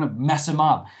 we're going to mess him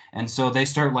up. And so they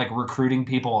start like recruiting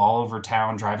people all over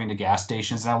town, driving to gas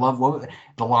stations. And I love what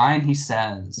the line he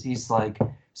says. He's like,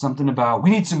 something about,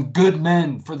 we need some good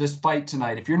men for this fight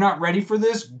tonight. If you're not ready for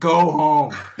this, go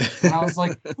home. And I was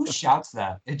like, who shouts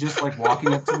that? It just like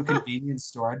walking up to a convenience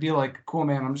store. I'd be like, cool,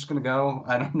 man, I'm just going to go.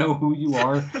 I don't know who you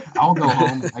are. I'll go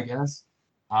home, I guess.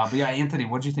 But yeah, Anthony,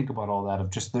 what do you think about all that of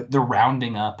just the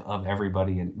rounding up of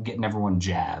everybody and getting everyone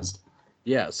jazzed?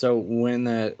 Yeah, so when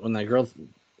that girl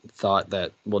thought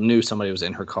that, knew somebody was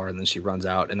in her car, and then she runs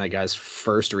out, and that guy's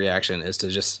first reaction is to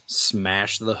just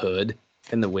smash the hood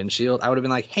and the windshield, I would have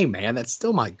been like, hey man, that's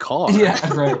still my car. Yeah,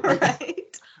 right.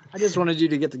 Right. I just wanted you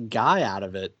to get the guy out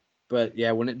of it. But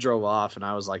yeah, when it drove off, and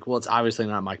I was like, well, it's obviously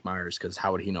not Mike Myers, because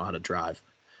how would he know how to drive?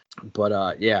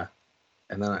 But yeah,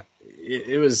 and then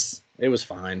it was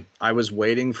fine. I was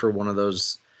waiting for one of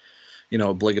those,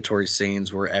 obligatory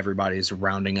scenes where everybody's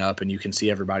rounding up and you can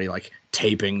see everybody like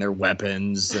taping their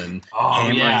weapons and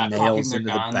hammering nails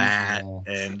into the bat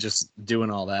and just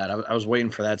doing all that. I was waiting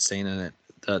for that scene, and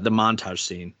the montage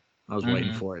scene. I was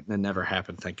waiting for it, and it never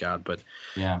happened, thank God. But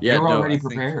yeah, you were already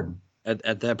prepared.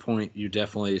 At that point, you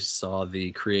definitely saw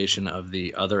the creation of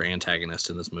the other antagonist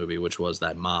in this movie, which was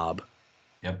that mob.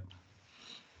 Yep.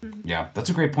 Yeah, that's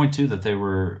a great point too, that they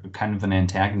were kind of an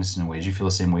antagonist in a way. Did you feel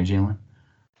the same way, Jalen?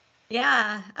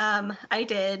 Yeah, I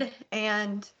did.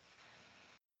 And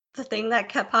the thing that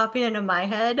kept popping into my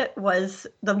head was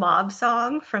the mob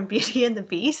song from Beauty and the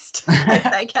Beast.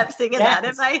 I kept singing that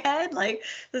in my head. Like,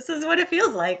 this is what it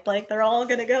feels like. Like, they're all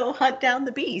going to go hunt down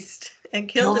the beast and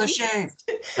kill the beast.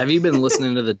 Have you been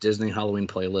listening to the Disney Halloween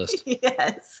playlist?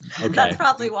 Yes. Okay. That's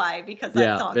probably why, because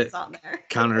that song is on there.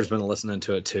 Connor's been listening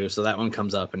to it too. So that one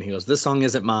comes up and he goes, this song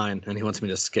isn't mine. And he wants me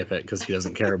to skip it because he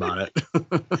doesn't care about it.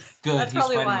 Good. That's he's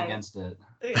fighting why. Against it.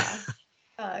 Yeah.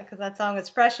 Because that song is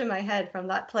fresh in my head from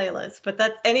that playlist. But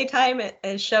that anytime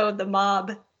it showed the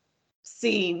mob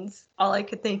scenes, all I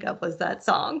could think of was that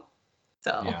song.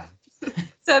 So, yeah.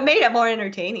 So it made it more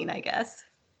entertaining, I guess.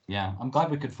 Yeah, I'm glad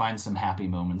we could find some happy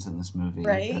moments in this movie.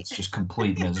 Right? It's just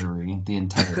complete misery the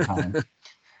entire time.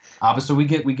 But so we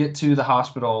get to the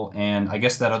hospital, and I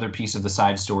guess that other piece of the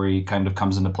side story kind of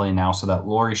comes into play now. So that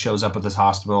Laurie shows up at this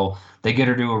hospital, they get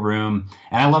her to a room,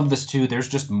 and I love this too. There's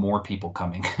just more people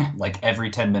coming. Like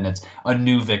every 10 minutes, a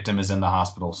new victim is in the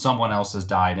hospital. Someone else has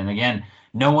died, and again,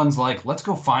 no one's like, let's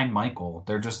go find Michael.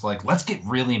 They're just like, let's get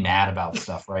really mad about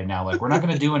stuff right now. Like, we're not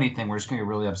going to do anything. We're just going to get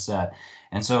really upset.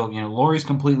 And so, Laurie's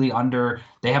completely under.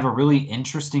 They have a really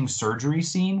interesting surgery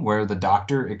scene where the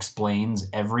doctor explains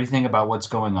everything about what's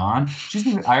going on.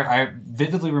 I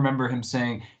vividly remember him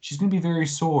saying she's going to be very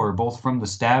sore, both from the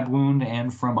stab wound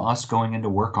and from us going into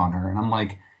work on her. And I'm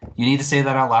like, you need to say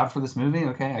that out loud for this movie?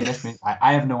 Okay, I guess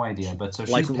I have no idea. But so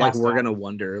she's like we're going to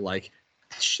wonder, like,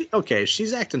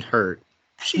 she's acting hurt.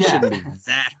 She shouldn't be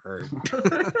that hurt.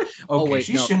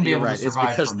 She shouldn't be able to survive. It's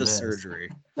because from the this.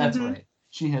 surgery. That's right.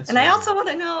 She had. And I also want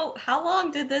to know, how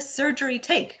long did this surgery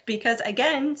take? Because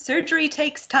again, surgery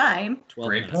takes time. 12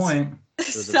 Great minutes. point. It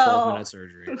was a 12-minute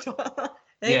surgery.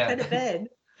 It could have been.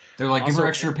 They're like, give Also, her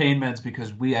extra pain meds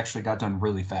because we actually got done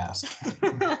really fast.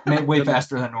 Way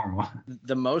faster than normal.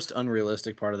 The most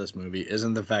unrealistic part of this movie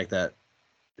isn't the fact that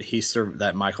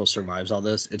that Michael survives all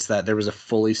this. It's that there was a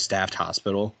fully staffed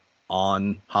hospital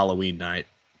on Halloween night.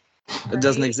 It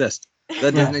doesn't exist.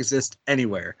 That doesn't exist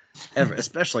anywhere, ever,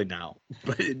 especially now.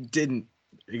 But it didn't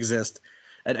exist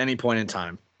at any point in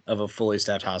time of a fully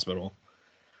staffed hospital.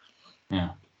 Yeah.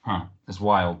 Huh. It's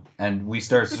wild. And we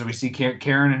see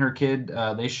Karen and her kid,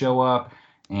 they show up,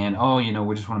 and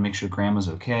we just want to make sure grandma's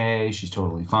okay. She's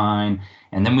totally fine.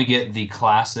 And then we get the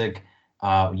classic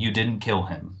you didn't kill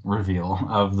him reveal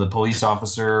of the police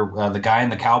officer, the guy in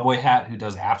the cowboy hat who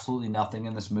does absolutely nothing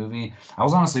in this movie. I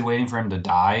was honestly waiting for him to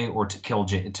die or to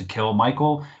kill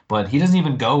Michael, but he doesn't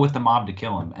even go with the mob to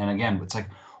kill him. And again, it's like,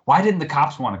 why didn't the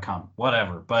cops want to come?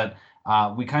 Whatever. But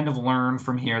we kind of learn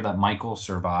from here that Michael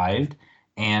survived.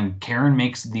 And Karen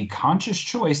makes the conscious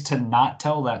choice to not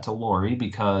tell that to Laurie,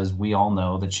 because we all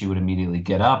know that she would immediately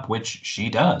get up, which she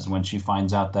does when she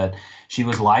finds out that she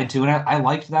was lied to. And I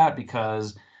liked that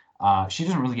because she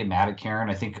doesn't really get mad at Karen.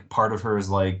 I think part of her is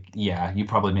like, yeah, you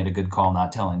probably made a good call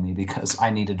not telling me because I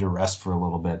needed to rest for a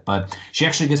little bit. But she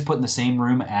actually gets put in the same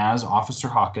room as Officer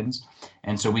Hawkins.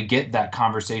 And so we get that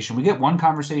conversation. We get one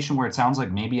conversation where it sounds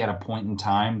like maybe at a point in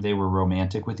time they were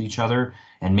romantic with each other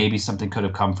and maybe something could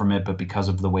have come from it. But because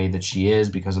of the way that she is,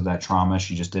 because of that trauma,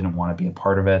 she just didn't want to be a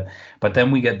part of it. But then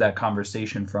we get that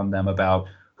conversation from them about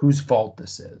whose fault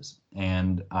this is.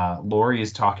 And Laurie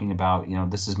is talking about,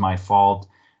 this is my fault.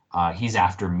 He's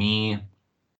after me.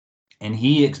 And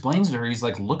he explains to her, he's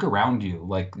like, look around you.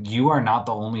 Like, you are not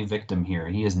the only victim here.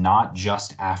 He is not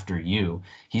just after you.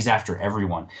 He's after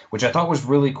everyone, which I thought was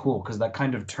really cool because that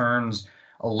kind of turns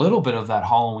a little bit of that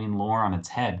Halloween lore on its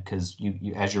head, because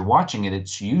you as you're watching it,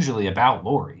 it's usually about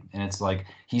Laurie, and it's like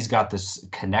he's got this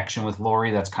connection with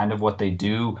Laurie. That's kind of what they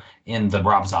do in the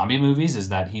Rob Zombie movies, is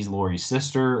that he's Laurie's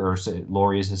sister, or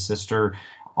Laurie is his sister,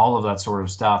 all of that sort of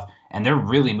stuff. And they're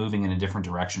really moving in a different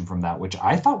direction from that, which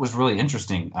I thought was really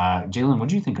interesting. Jalen, what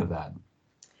do you think of that?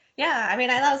 Yeah, I mean,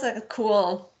 I thought it was a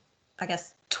cool, I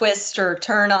guess, twist or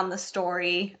turn on the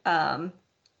story,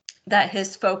 that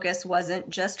his focus wasn't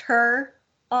just her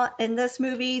in this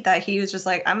movie, that he was just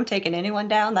like, I'm taking anyone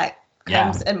down that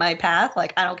comes in my path.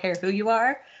 Like, I don't care who you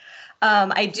are.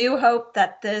 I do hope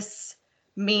that this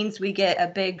means we get a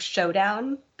big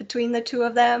showdown between the two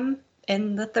of them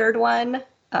in the third one.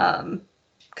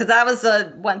 Because that was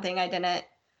the one thing I didn't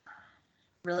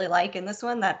really like in this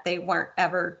one, that they weren't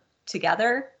ever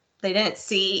together. They didn't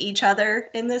see each other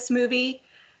in this movie.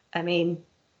 I mean,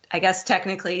 I guess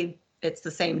technically it's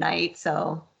the same night,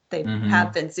 so they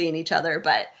have been seeing each other,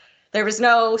 but there was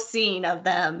no scene of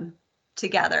them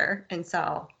together. And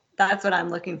so that's what I'm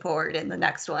looking forward in the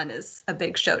next one, is a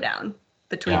big showdown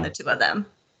between the two of them.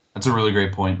 That's a really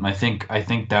great point. And I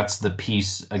think that's the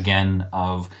piece again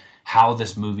of how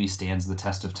this movie stands the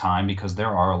test of time, because there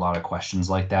are a lot of questions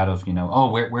like that of,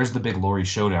 where's the big Laurie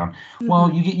showdown?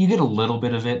 Well, you get a little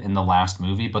bit of it in the last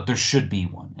movie, but there should be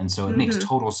one. And so it makes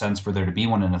total sense for there to be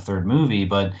one in a third movie,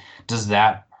 but does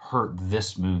that hurt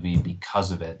this movie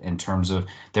because of it, in terms of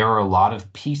there are a lot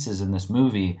of pieces in this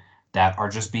movie that are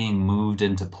just being moved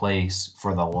into place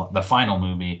for the final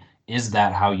movie. Is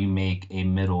that how you make a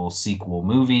middle sequel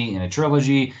movie in a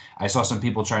trilogy? I saw some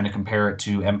people trying to compare it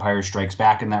to Empire Strikes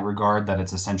Back in that regard, that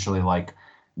it's essentially like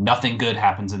nothing good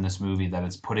happens in this movie, that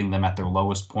it's putting them at their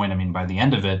lowest point. I mean, by the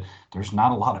end of it, there's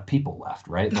not a lot of people left,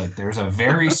 right? Like there's a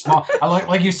very small,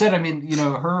 like you said, I mean,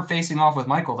 her facing off with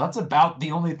Michael, that's about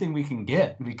the only thing we can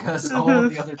get, because all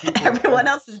of the other people, everyone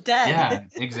else is dead. Yeah,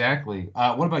 exactly.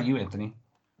 What about you, Anthony?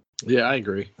 Yeah, I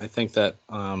agree. I think that,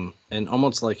 and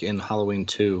almost like in Halloween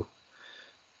 2,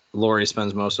 Laurie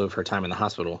spends most of her time in the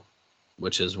hospital,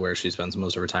 which is where she spends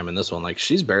most of her time in this one. Like,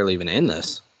 she's barely even in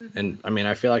this. And I mean,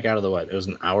 I feel like out of the it was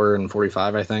an hour and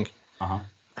 45, I think. I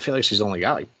feel like she's only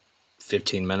got like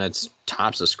 15 minutes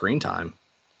tops of screen time,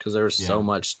 because there's so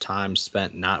much time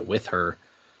spent not with her.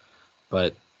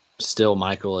 But still,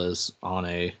 Michael is on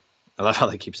I love how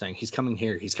they keep saying, he's coming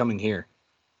here, he's coming here.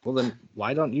 Well, then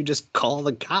why don't you just call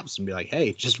the cops and be like,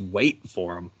 hey, just wait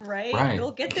for him? Right.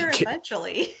 You'll get there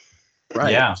eventually.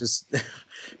 Right. Yeah. Just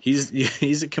he's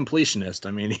a completionist.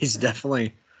 I mean, he's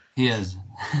definitely. He is.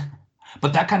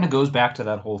 But that kind of goes back to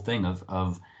that whole thing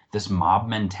of this mob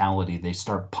mentality. They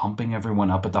start pumping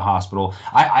everyone up at the hospital.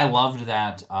 I loved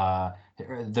that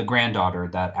the granddaughter,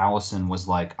 that Allison, was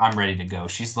like, I'm ready to go.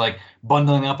 She's like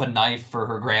bundling up a knife for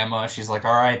her grandma. She's like,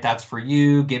 all right, that's for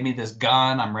you. Give me this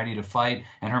gun. I'm ready to fight.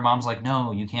 And her mom's like,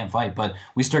 no, you can't fight. But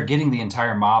we start getting the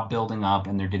entire mob building up,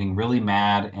 and they're getting really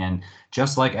mad. And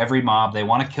just like every mob, they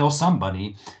want to kill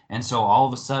somebody. And so all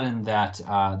of a sudden that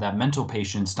mental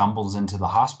patient stumbles into the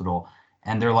hospital,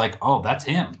 and they're like, oh, that's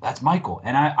him. That's Michael.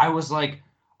 And I was like,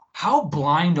 how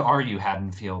blind are you,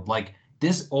 Haddonfield? Like,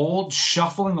 this old,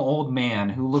 shuffling old man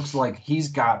who looks like he's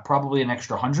got probably an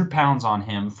extra 100 pounds on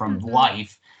him from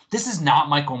life. This is not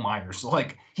Michael Myers.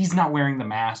 Like, he's not wearing the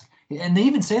mask. And they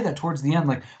even say that towards the end,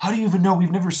 like, how do you even know? We've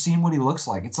never seen what he looks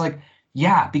like. It's like,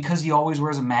 yeah, because he always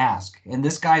wears a mask. And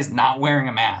this guy's not wearing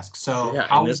a mask. So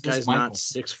how is this guy's Michael? Not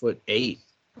 6'8".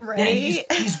 Right. Yeah,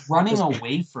 he's running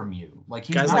away from you. Like,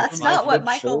 he's that's not what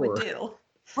Michael would do.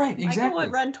 Right, exactly. Michael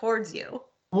would run towards you.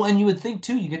 Well, and you would think,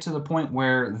 too, you get to the point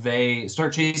where they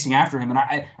start chasing after him. And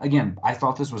I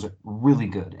thought this was really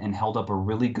good and held up a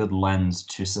really good lens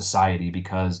to society,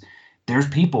 because there's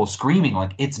people screaming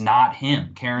like, it's not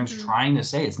him. Karen's trying to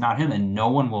say it's not him, and no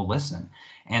one will listen.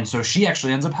 And so she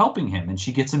actually ends up helping him, and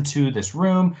she gets him to this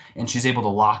room, and she's able to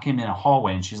lock him in a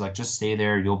hallway, and she's like, just stay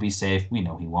there. You'll be safe. We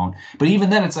know he won't. But even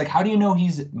then, it's like, how do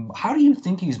you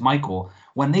think he's Michael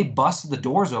when they bust the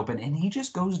doors open and he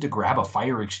just goes to grab a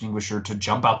fire extinguisher to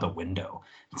jump out the window?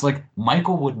 It's like,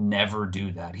 Michael would never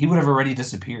do that. He would have already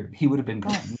disappeared. He would have been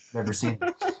gone. You've never seen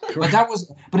him.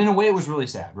 But in a way, it was really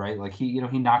sad, right? Like, he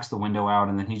knocks the window out,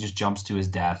 and then he just jumps to his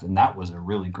death. And that was a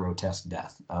really grotesque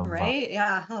death. Right.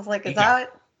 Yeah. I was like, is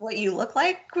that what you look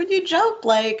like when you jump?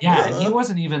 Like, yeah, and he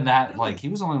wasn't even that, like, he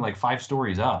was only like 5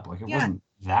 stories up. Like, it wasn't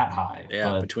that high. Yeah,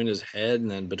 but between his head and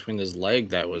then between his leg,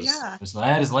 that was his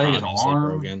leg, his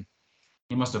arm. Broken.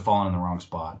 He must have fallen in the wrong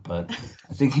spot, but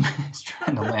I think he was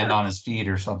trying to land on his feet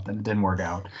or something. It didn't work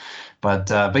out. But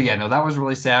yeah, no, that was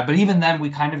really sad. But even then, we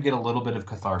kind of get a little bit of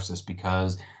catharsis,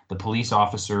 because the police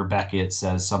officer, Beckett,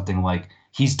 says something like,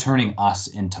 he's turning us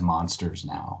into monsters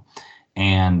now.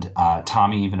 And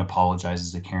Tommy even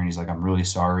apologizes to Karen. He's like, I'm really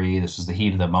sorry. This was the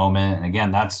heat of the moment. And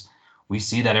again, we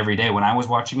see that every day. When I was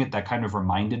watching it, that kind of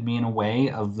reminded me in a way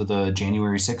of the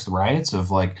January 6th riots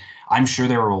of like, I'm sure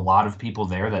there were a lot of people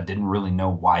there that didn't really know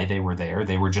why they were there.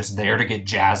 They were just there to get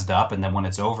jazzed up. And then when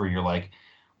it's over, you're like,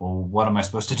 well, what am I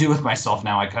supposed to do with myself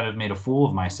now? I kind of made a fool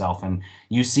of myself. And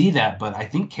you see that, but I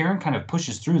think Karen kind of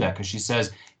pushes through that because she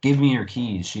says, give me your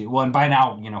keys. And by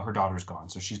now, her daughter's gone.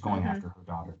 So she's going after her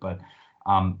daughter. But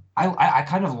I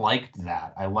kind of liked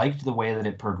that. I liked the way that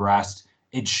it progressed.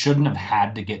 It shouldn't have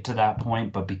had to get to that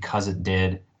point, but because it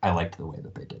did, I liked the way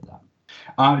that they did that.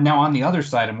 Now on the other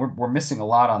side, and we're missing a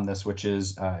lot on this, which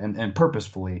is and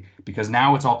purposefully, because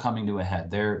now it's all coming to a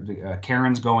head.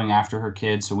 Karen's going after her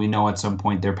kids, so we know at some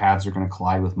point their paths are going to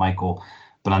collide with Michael.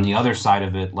 But on the other side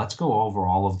of it, let's go over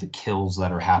all of the kills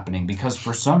that are happening, because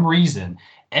for some reason,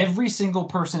 every single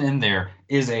person in there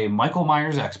is a Michael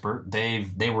Myers expert.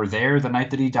 They were there the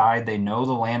night that he died. They know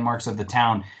the landmarks of the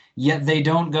town, yet they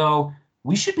don't go,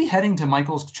 we should be heading to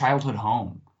Michael's childhood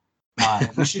home.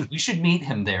 We should meet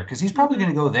him there because he's probably going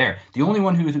to go there. The only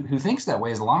one who thinks that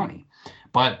way is Lonnie.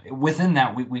 But within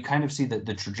that, we kind of see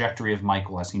the trajectory of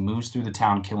Michael as he moves through the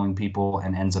town, killing people,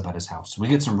 and ends up at his house. So we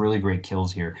get some really great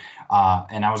kills here.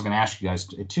 And I was going to ask you guys,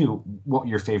 too, what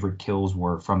your favorite kills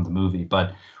were from the movie.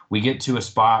 But we get to a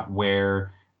spot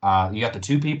where you got the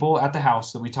two people at the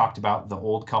house that we talked about, the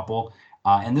old couple.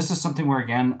 And this is something where,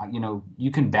 again, you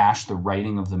can bash the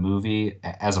writing of the movie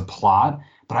as a plot.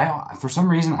 But for some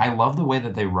reason, I love the way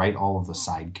that they write all of the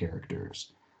side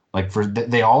characters. Like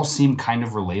they all seem kind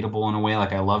of relatable in a way.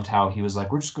 Like I loved how he was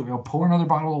like, we're just going to go pour another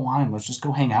bottle of wine. Let's just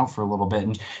go hang out for a little bit.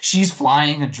 And she's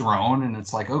flying a drone, and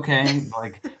it's like, okay,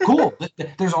 like cool.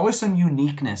 There's always some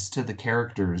uniqueness to the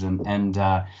characters,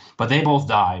 but they both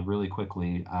die really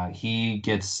quickly. He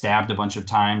gets stabbed a bunch of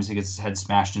times. He gets his head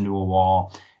smashed into a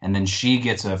wall. And then she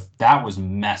gets that was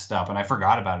messed up. And I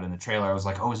forgot about it in the trailer. I was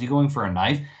like, oh, is he going for a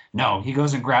knife? No, he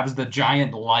goes and grabs the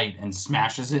giant light and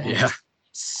smashes it. And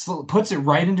puts it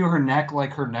right into her neck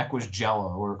like her neck was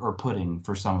jello or pudding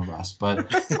for some of us.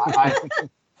 But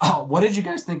what did you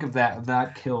guys think of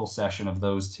that kill session of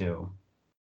those two?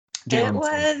 It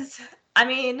was,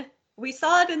 we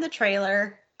saw it in the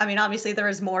trailer. Obviously there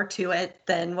was more to it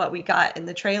than what we got in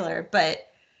the trailer, but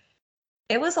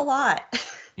it was a lot.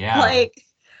 Yeah.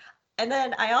 And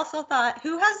then I also thought,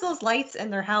 who has those lights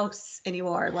in their house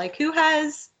anymore? Like, who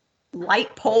has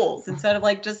light poles instead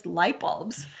of just light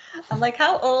bulbs? I'm like,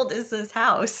 how old is this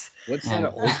house? What kind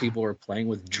of old people are playing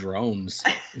with drones?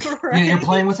 Right? You're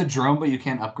playing with a drone, but you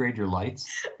can't upgrade your lights.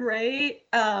 Right.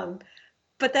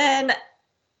 But then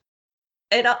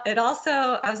it also,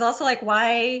 I was also like,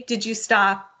 why did you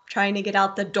stop trying to get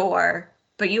out the door?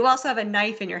 But you also have a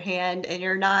knife in your hand and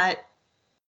you're not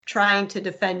trying to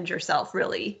defend yourself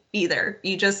really either.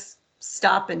 You just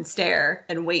stop and stare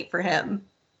and wait for him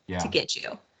to get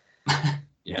you.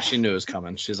 Yeah, she knew it was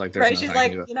coming. She's like, "There's she's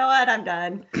like, you know what? I'm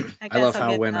done." I love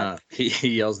how when he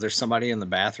yells, "There's somebody in the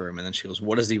bathroom," and then she goes,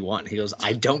 "What does he want?" He goes,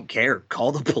 "I don't care.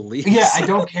 Call the police." Yeah, I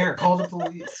don't care. Call the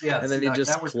police. Yeah. And then he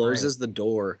just closes the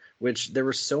door, which there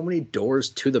were so many doors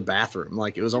to the bathroom.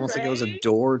 Like it was almost like it was a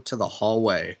door to the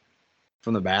hallway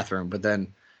from the bathroom. But then,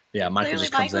 yeah, Michael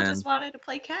just comes in. Michael just wanted to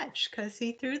play catch because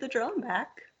he threw the drone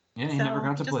back. Yeah, he never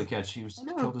got to play catch. He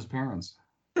killed his parents.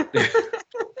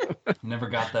 Never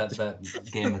got that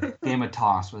game of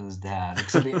toss with his dad.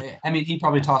 Except he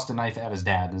probably tossed a knife at his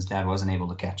dad, and his dad wasn't able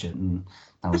to catch it, and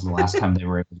that was the last time they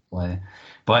were able to play.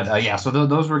 But yeah, so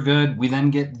those were good. We then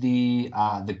get the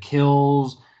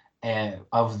kills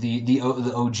of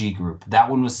the OG group. That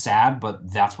one was sad,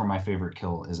 but that's where my favorite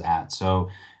kill is at. So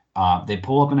they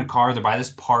pull up in a car. They're by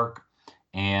this park.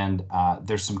 And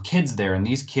there's some kids there, and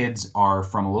these kids are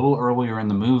from a little earlier in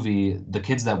the movie, the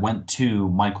kids that went to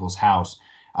Michael's house.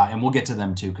 And we'll get to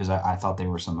them, too, because I thought they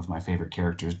were some of my favorite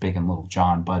characters, Big and Little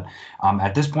John. But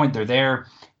at this point, they're there.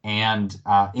 And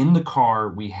in the car,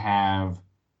 we have,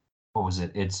 what was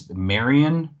it? It's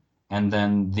Marion, and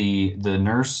then the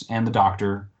nurse and the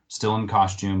doctor still in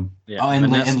costume. Yeah. Oh, and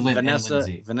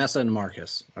Lindsay. Vanessa and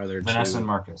Marcus are there. Vanessa and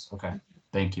Marcus. Okay.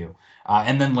 Thank you.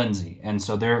 And then Lindsay. And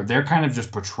so they're kind of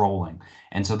just patrolling.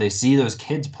 And so they see those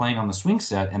kids playing on the swing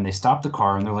set, and they stop the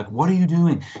car, and they're like, what are you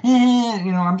doing?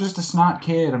 I'm just a snot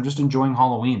kid. I'm just enjoying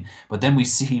Halloween. But then we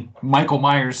see Michael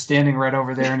Myers standing right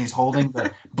over there, and he's holding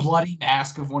the bloody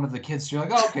mask of one of the kids. So you're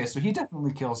like, oh, okay, so he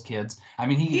definitely kills kids.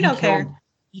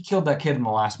 He killed that kid in the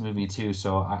last movie, too.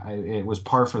 So it was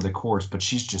par for the course. But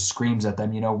she just screams at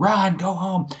them, run, go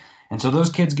home. And so those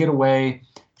kids get away.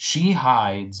 She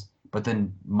hides. but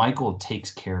then Michael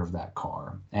takes care of that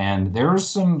car. And there are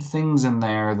some things in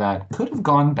there that could have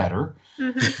gone better.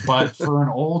 But for an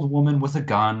old woman with a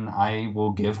gun, I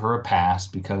will give her a pass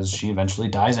because she eventually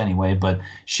dies anyway. But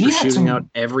she had shooting out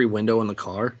every window in the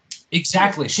car.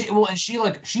 Exactly. She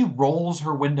rolls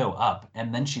her window up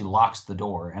and then she locks the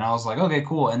door. And I was like, okay,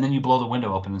 cool. And then you blow the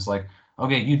window open. It's like,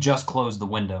 okay, you just closed the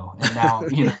window, and now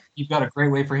you've got a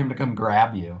great way for him to come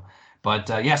grab you. But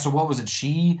yeah, so what was it?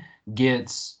 She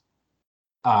gets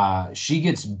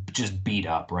just beat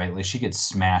up, right? Like she gets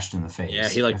smashed in the face. Yeah,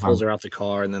 he pulls her out the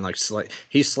car and then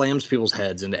he slams people's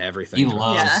heads into everything. He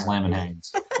loves slamming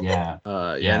heads. Yeah.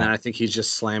 And then I think he's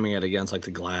just slamming it against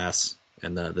the glass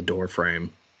and the door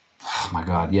frame. Oh my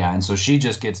God, yeah. And so she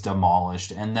just gets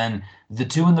demolished, and then the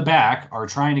two in the back are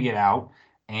trying to get out,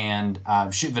 and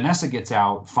Vanessa gets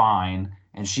out fine,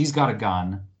 and she's got a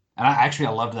gun. And I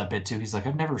loved that bit too. He's like,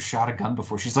 I've never shot a gun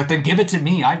before. She's like, then give it to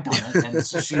me. I've done it. And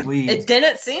so she leaves. It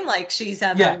didn't seem like she's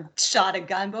ever shot a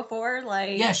gun before.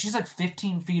 Yeah, she's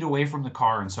 15 feet away from the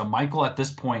car. And so Michael, at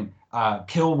this point,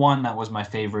 kill one, that was my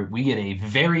favorite. We get a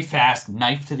very fast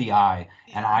knife to the eye.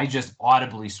 And I just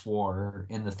audibly swore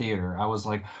in the theater. I was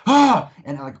like, ah!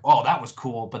 And oh, that was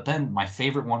cool. But then my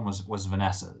favorite one was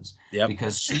Vanessa's. Yep.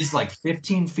 Because she's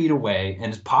 15 feet away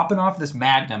and is popping off this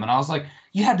magnum. And I was like,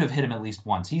 you had to have hit him at least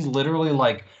once. He's literally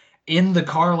in the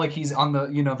car, he's on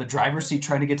the the driver's seat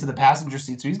trying to get to the passenger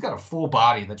seat. So he's got a full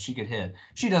body that she could hit.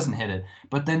 She doesn't hit it.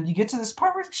 But then you get to this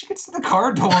part where she gets to the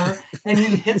car door and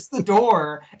he hits the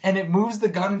door and it moves the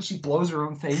gun and she blows her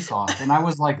own face off. And I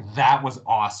was like, that was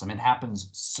awesome. It happens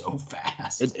so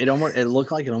fast. It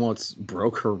looked like it almost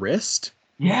broke her wrist.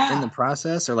 Yeah. In the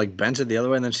process, or bent it the other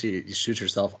way, and then she shoots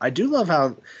herself. I do love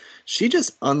how she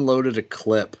just unloaded a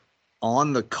clip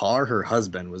on the car her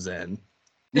husband was in.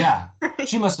 Yeah,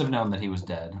 she must have known that he was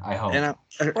dead, I hope.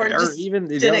 Or even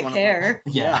didn't care.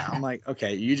 Yeah, I'm like,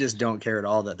 okay, you just don't care at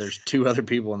all that there's two other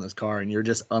people in this car and you're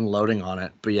just unloading on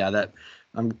it. But yeah,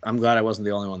 I'm glad I wasn't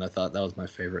the only one that thought that was my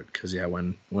favorite, because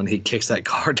when he kicks that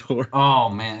car door. Oh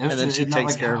man, and then she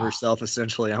takes care of herself.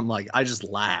 Essentially, I'm like, I just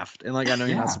laughed, and I know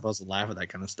you're not supposed to laugh at that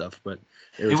kind of stuff, but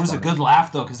it was a good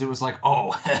laugh though, because it was like,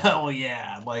 oh hell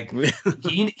yeah,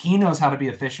 he knows how to be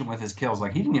efficient with his kills. He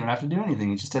didn't even have to do anything;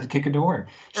 he just had to kick a door.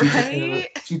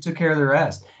 She took care of the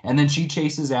rest, and then she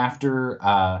chases after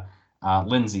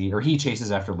Lindsay, or he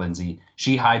chases after Lindsay.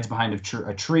 She hides behind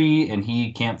a tree, and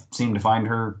he can't seem to find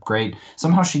her. Great.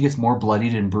 Somehow she gets more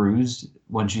bloodied and bruised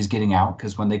when she's getting out,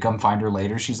 because when they come find her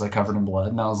later, she's covered in blood.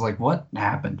 And I was like, what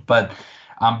happened? But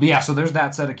yeah, so there's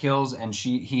that set of kills, and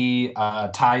he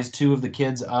ties two of the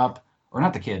kids up, or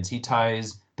not the kids. He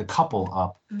ties the couple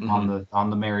up on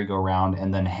the merry-go-round,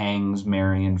 and then hangs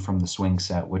Marion from the swing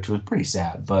set, which was pretty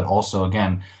sad, but also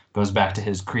again goes back to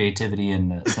his creativity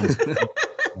and sense of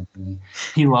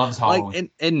he loves Halloween.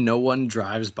 And no one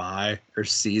drives by or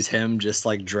sees him just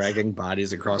dragging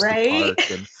bodies across the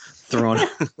park and throwing.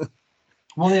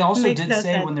 Well, they also did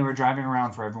say when they were driving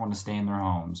around for everyone to stay in their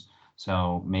homes.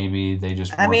 So maybe they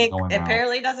just it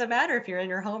apparently doesn't matter if you're in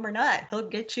your home or not. He'll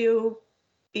get you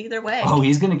either way. Oh,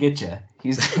 he's gonna get you.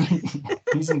 He's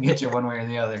gonna get you one way or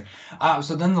the other.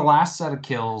 So then the last set of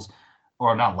kills,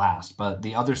 or not last, but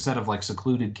the other set of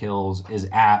secluded kills is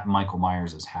at Michael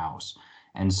Myers' house.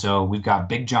 And so we've got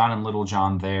Big John and Little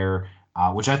John there,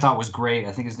 which I thought was great.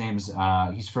 I think his name's,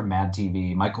 he's from Mad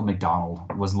TV. Michael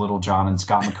McDonald was Little John and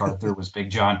Scott MacArthur was Big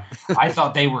John. I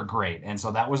thought they were great. And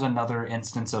so that was another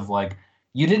instance of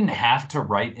you didn't have to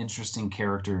write interesting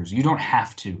characters. You don't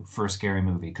have to for a scary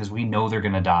movie, because we know they're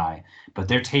going to die. But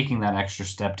they're taking that extra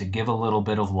step to give a little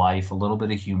bit of life, a little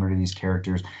bit of humor to these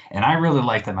characters. And I really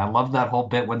like them. I love that whole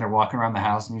bit when they're walking around the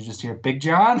house and you just hear, Big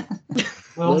John,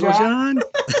 Little John.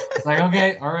 It's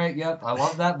okay, all right, yep, I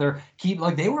love that.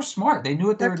 They were smart. They knew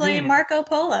what they were doing. They're playing Marco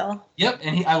Polo. Yep,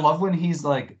 and I love when he's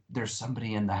like, there's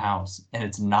somebody in the house, and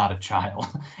it's not a child.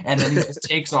 And then he just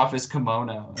takes off his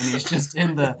kimono, and he's just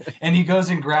and he goes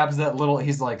and grabs that little,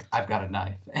 he's like, I've got a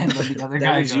knife. And then the other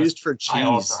guy goes, used for cheese. I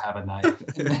also have a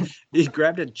knife. He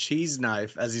grabbed a cheese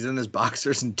knife as he's in his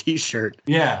boxers and t-shirt.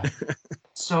 Yeah,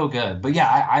 so good. But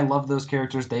yeah, I love those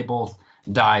characters. They both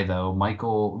die though.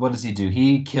 Michael, what does he do?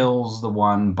 He kills the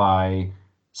one by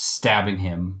stabbing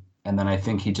him, and then I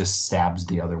think he just stabs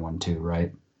the other one too,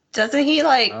 right? Doesn't he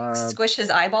squish his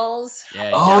eyeballs?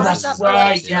 Yeah. Oh, that's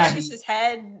right. Yeah, squishes his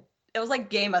head. It was like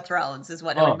Game of Thrones is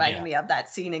what it reminded me of, that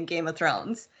scene in Game of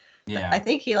Thrones. Yeah. I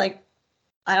think he I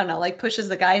don't know, pushes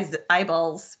the guy's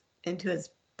eyeballs into his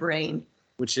brain.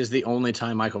 Which is the only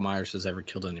time Michael Myers has ever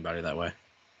killed anybody that way.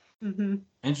 Mm-hmm.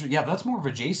 Yeah, that's more of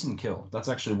a Jason kill. That's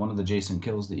actually one of the Jason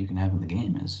kills that you can have in the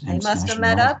game. Is they must have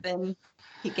met up and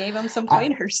he gave him some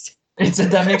pointers.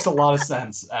 That makes a lot of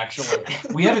sense, actually.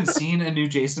 We haven't seen a new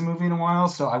Jason movie in a while,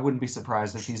 so I wouldn't be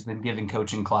surprised if he's been giving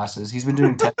coaching classes. He's been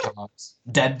doing TED Talks,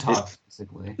 dead talks,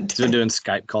 basically. He's been doing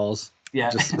Skype calls. Yeah.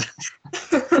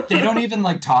 They don't even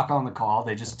like talk on the call.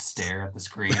 They just stare at the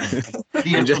screen.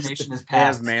 The information is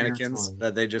passed. They have mannequins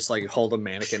that they just like hold a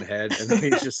mannequin head and then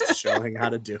he's just showing how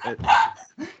to do it.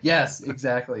 Yes,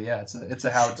 exactly. Yeah, it's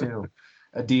a how-to,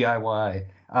 a DIY.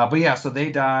 But yeah, so they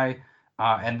die.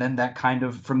 And then that kind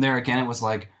of, from there again, it was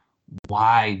like,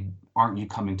 why aren't you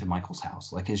coming to Michael's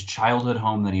house? Like his childhood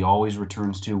home that he always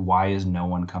returns to, why is no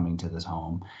one coming to this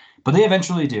home? But they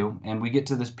eventually do. And we get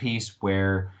to this piece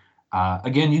where,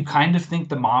 again, you kind of think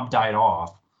the mob died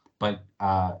off, but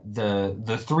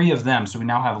the three of them, so we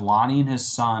now have Lonnie and his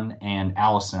son and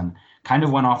Allison, kind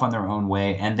of went off on their own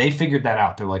way. And they figured that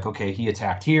out. They're like, okay, he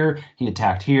attacked here,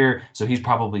 so he's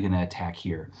probably going to attack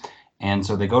here. And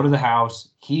so they go to the house.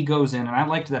 He goes in, and I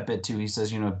liked that bit too. He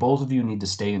says, both of you need to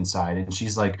stay inside. And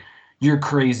she's like, you're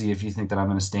crazy if you think that I'm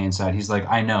going to stay inside. He's like,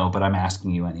 I know, but I'm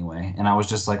asking you anyway. And I was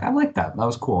just like, I like that. That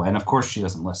was cool. And of course, she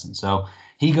doesn't listen. So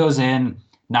he goes in.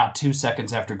 Not 2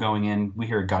 seconds after going in, we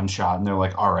hear a gunshot, and they're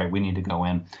like, all right, we need to go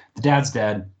in. The dad's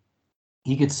dead.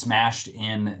 He gets smashed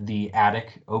in the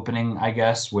attic opening, I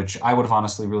guess, which I would have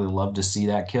honestly really loved to see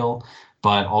that kill.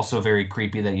 But also very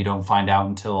creepy that you don't find out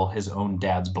until his own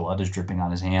dad's blood is dripping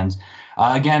on his hands.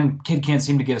 Again, kid can't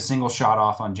seem to get a single shot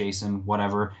off on Jason,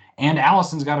 whatever. And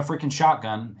Allison's got a freaking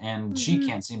shotgun, and she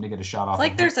can't seem to get a shot off. It's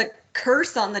like there's a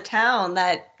curse on the town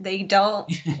that they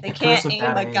can't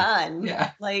aim a gun.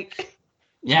 Yeah. Like...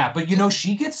 Yeah, but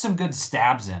she gets some good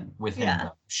stabs in with him. Yeah.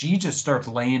 She just starts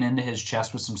laying into his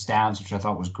chest with some stabs, which I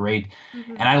thought was great.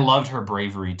 Mm-hmm. And I loved her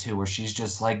bravery too, where she's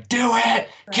just like, do it, right?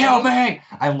 Kill me.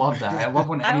 I love that. I love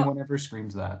when anyone ever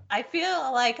screams that. I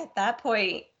feel like at that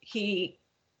point, he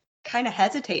kind of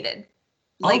hesitated.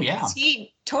 Like,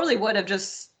 he totally would have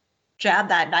just jabbed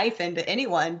that knife into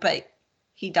anyone, but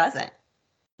he doesn't.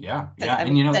 Yeah, I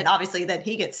mean, then obviously then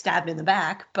he gets stabbed in the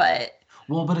back, but...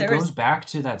 Well, but it goes back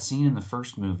to that scene in the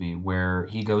first movie where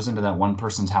he goes into that one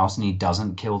person's house and he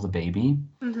doesn't kill the baby.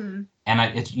 Mm-hmm.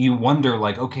 And you wonder,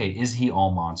 like, okay, is he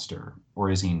all monster or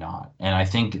is he not? And I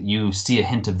think you see a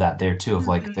hint of that there, too, of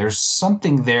like, there's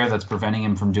something there that's preventing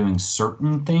him from doing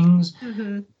certain things,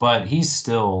 but he's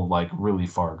still, like, really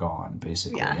far gone,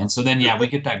 basically. Yeah. And so then, we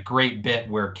get that great bit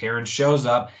where Karen shows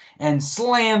up and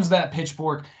slams that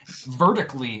pitchfork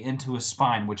vertically into his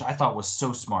spine, which I thought was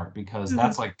so smart because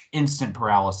that's like instant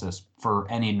paralysis for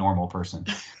any normal person.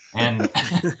 And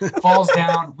falls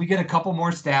down. We get a couple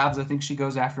more stabs. I think she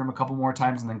goes after him a couple more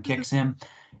times and then kicks him.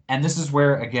 And this is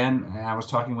where, again, I was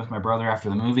talking with my brother after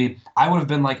the movie. I would have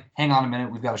been like, hang on a minute.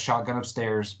 We've got a shotgun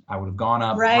upstairs. I would have gone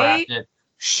up, grabbed it,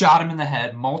 shot him in the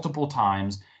head multiple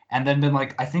times, and then been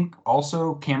like, I think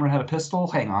also Cameron had a pistol.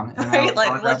 Hang on. And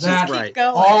let's just keep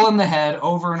going. All in the head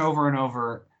over and over and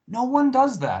over. No one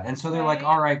does that. And so they're like,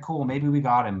 all right, cool. Maybe we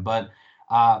got him. But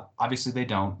obviously they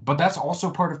don't. But that's also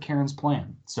part of Karen's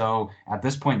plan. So at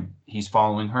this point, he's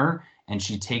following her, and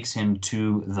she takes him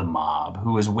to the mob,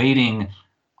 who is waiting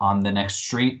on the next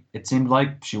street. It seemed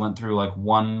like she went through like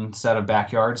one set of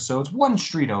backyards, so it's one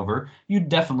street over. You'd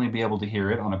definitely be able to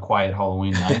hear it on a quiet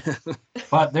Halloween night.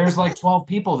 But there's like 12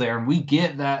 people there, and we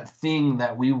get that thing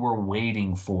that we were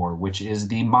waiting for, which is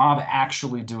the mob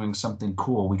actually doing something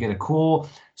cool. We get a cool,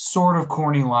 sort of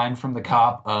corny line from the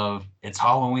cop of, "It's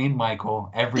Halloween,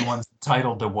 Michael. Everyone's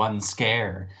entitled to one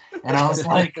scare." And I was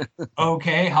like,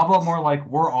 okay, how about more like,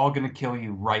 "We're all going to kill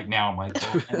you right now,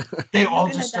 Michael." And they all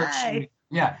just start shooting.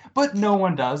 Yeah, but no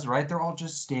one does, right? They're all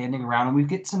just standing around, and we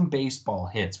get some baseball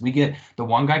hits. We get, the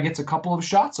one guy gets a couple of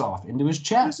shots off into his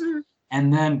chest.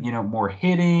 And then, more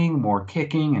hitting, more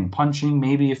kicking and punching,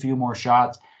 maybe a few more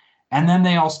shots. And then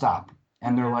they all stop.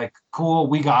 And they're like, cool,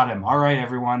 we got him. All right,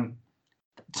 everyone,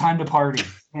 time to party.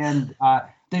 And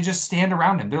they just stand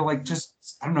around him. They're like,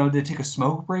 just, I don't know, they take a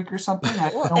smoke break or something? I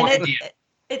have no idea.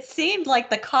 It seemed like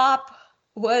the cop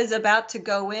was about to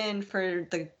go in for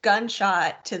the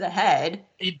gunshot to the head.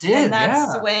 It did, and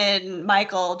that's when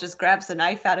Michael just grabs the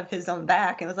knife out of his own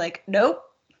back and was like, nope,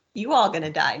 you all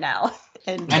gonna die now,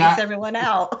 and takes everyone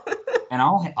out. And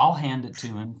I'll hand it to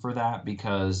him for that,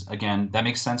 because, again, that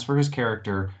makes sense for his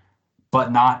character,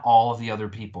 but not all of the other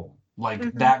people.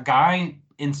 Like, that guy,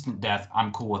 instant death,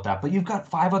 I'm cool with that. But you've got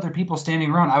 5 other people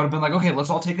standing around. I would have been like, okay, let's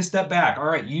all take a step back. All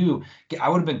right, I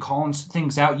would have been calling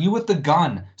things out. You with the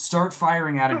gun, start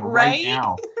firing at him right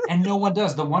now. And no one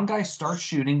does. The one guy starts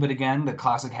shooting, but again, the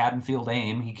classic Haddonfield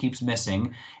aim, he keeps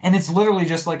missing. And it's literally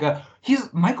just like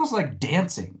Michael's like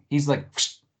dancing. He's like,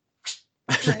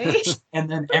 Right? And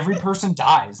then every person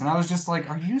dies, and I was just like,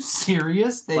 "Are you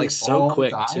serious?" They like so all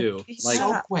quick died? too. Like So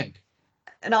Yeah. quick.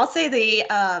 And I'll say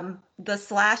the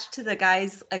slash to the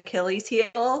guy's Achilles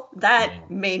heel, that Yeah.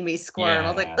 made me squirm. I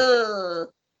was like, Yeah. ugh.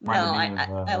 No, Reminded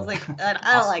me I of was like,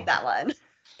 I don't like that one.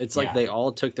 it's Yeah. like they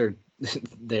all took their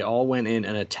they all went in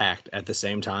and attacked at the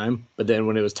same time, but then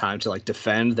when it was time to like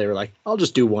defend, they were like, I'll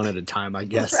just do one at a time, I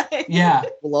guess. Right. Yeah.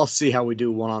 We'll all see how we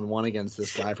do one-on-one against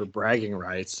this guy for bragging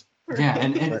rights. Yeah,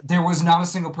 and there was not a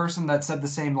single person that said the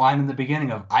same line in the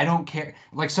beginning of "I don't care."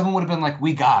 Like someone would have been like,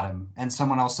 "We got him," and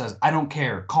someone else says, "I don't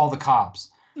care. Call the cops."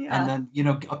 Yeah. And then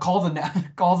call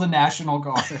the National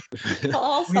Guard.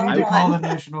 Call We need to call the someone.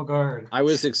 National Guard. I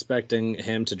was expecting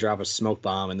him to drop a smoke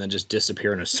bomb and then just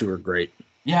disappear in a sewer grate.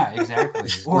 Yeah, exactly.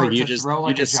 Or Like you to just throw you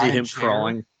like a just see giant him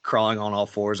chair. crawling on all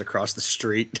fours across the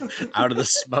street out of the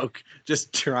smoke,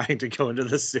 just trying to go into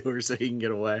the sewer so he can get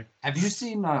away. Have you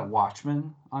seen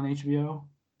Watchmen on HBO?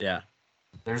 Yeah.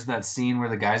 There's that scene where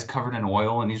the guy's covered in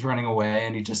oil and he's running away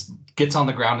and he just gets on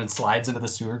the ground and slides into the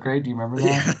sewer grate. Do you remember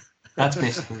that? Yeah. That's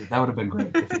basically, that would have been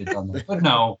great if he had done that. But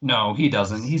no, he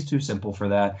doesn't. He's too simple for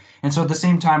that. And so at the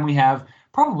same time, we have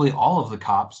probably all of the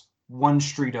cops one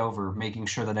street over making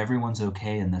sure that everyone's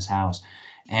okay in this house.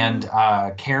 And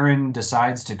Karen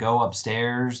decides to go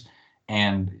upstairs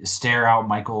and stare out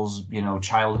Michael's,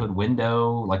 childhood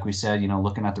window, like we said,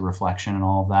 looking at the reflection and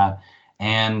all of that.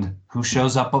 And who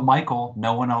shows up but Michael?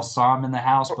 No one else saw him in the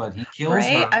house, but he kills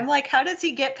Right? her. I'm like, how does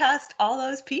he get past all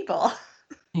those people?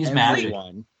 He's magic.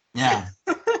 Everyone. Yeah.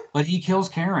 But he kills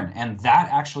Karen, and that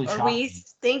actually Or shocked we me.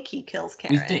 think he kills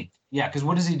Karen. We think. Yeah, because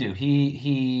what does he do?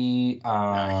 He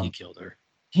Killed her.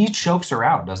 he chokes her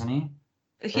out, doesn't he?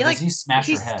 He Or does he smash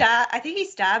her head? I think he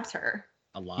stabs her.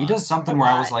 A lot. He does something A where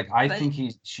I was lot, like, I but- think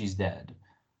she's dead.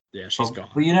 Yeah, she's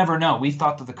But gone. you never know. We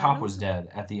thought that the cop Mhm. was dead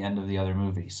at the end of the other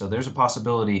movie, so there's a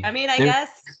possibility. I mean, I There- guess,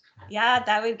 yeah,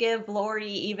 that would give Lori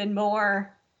even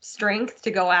more strength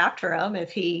to go after him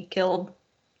if he killed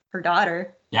her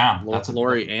daughter. Yeah, that's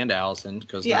Lori and Allison,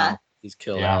 because Yeah. now he's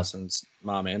killed Yeah. Allison's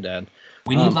mom and dad.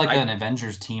 We need an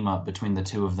Avengers team up between the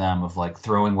two of them of like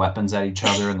throwing weapons at each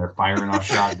other and they're firing off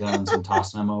shotguns and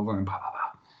tossing them over and pow,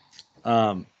 pow,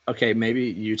 pow. Okay, maybe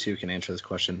you two can answer this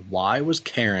question. Why was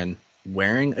Karen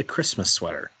wearing a Christmas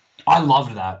sweater? I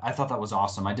loved that. I thought that was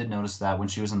awesome. I did notice that when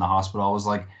she was in the hospital. I was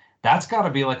like, that's got to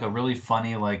be like a really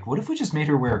funny, like, what if we just made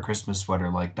her wear a Christmas sweater?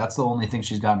 Like, that's the only thing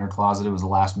she's got in her closet. It was the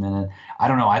last minute. I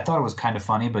don't know. I thought it was kind of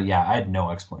funny, but yeah, I had no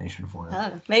explanation for it. I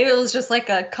don't know. Maybe it was just like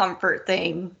a comfort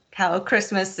thing, how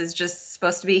Christmas is just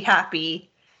supposed to be happy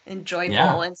and joyful.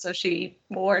 Yeah. And so she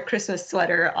wore a Christmas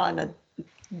sweater on a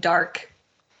dark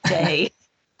day.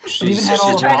 She even had all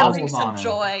to the try to baubles bring some on it.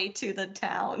 joy to the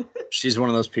town. She's one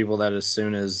of those people that as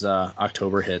soon as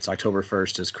October hits, October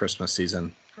 1st is Christmas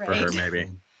season for her, Right.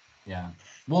 maybe. Yeah.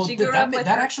 Well, She grew up with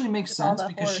that her- actually makes with all sense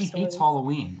the because she horror hates stories.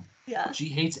 Halloween. Yeah. She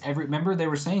hates remember they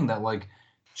were saying that like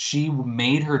she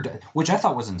made her, which I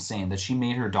thought was insane, that she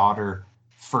made her daughter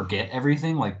forget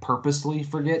everything, like purposely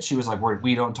forget. She was like,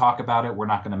 we don't talk about it. We're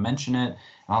not going to mention it. And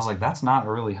I was like, that's not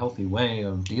a really healthy way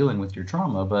of dealing with your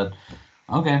trauma, but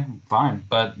okay, fine.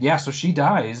 But yeah, so she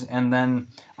dies. And then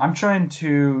I'm trying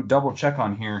to double check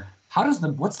on here.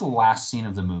 What's the last scene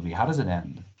of the movie? How does it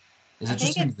end? Is it I think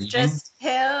just him it's leaving? just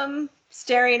him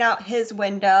staring out his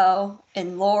window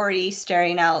and Lori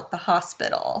staring out the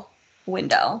hospital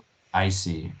window. I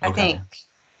see. I Okay.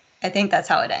 think that's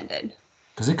how it ended.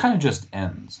 Because it kind of just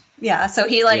ends. Yeah, so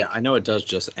he like Yeah, I know it does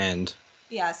just end.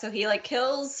 so he like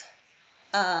kills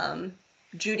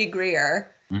Judy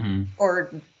Greer Mm-hmm.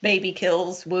 or maybe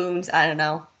kills, wounds, I don't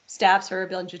know, stabs her a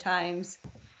bunch of times.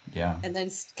 Yeah. And then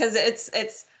because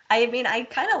it's I mean, I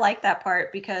kind of like that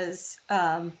part because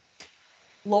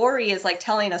Lori is like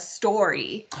telling a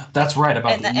story That's right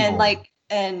about and the evil. and like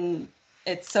and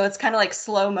it's kind of like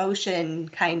slow motion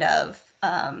kind of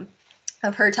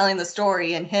her telling the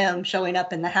story and him showing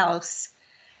up in the house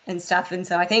and stuff. And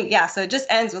so I think so it just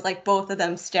ends with like both of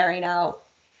them staring out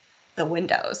the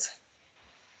windows.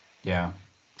 Yeah.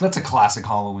 That's a classic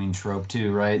Halloween trope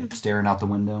too, right? Staring out the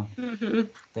window. Mm-hmm.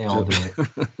 They all do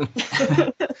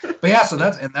it. But yeah, so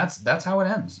that's how it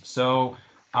ends. So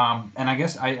and I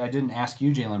guess I didn't ask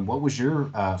you, Jalen, what was your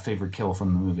favorite kill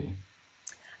from the movie?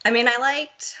 I mean, I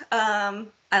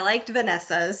liked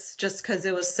Vanessa's just because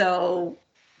it was so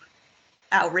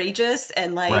outrageous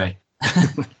and like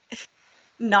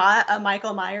not a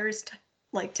Michael Myers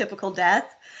like typical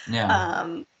death. Yeah.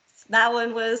 That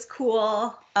one was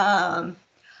cool.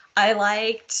 I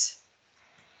liked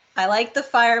the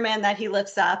fireman that he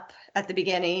lifts up at the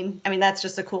beginning. I mean, that's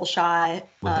just a cool shot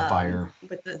With the fire.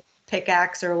 with the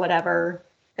pickaxe or whatever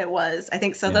it was. I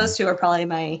think so. Yeah. Those two are probably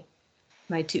my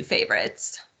my two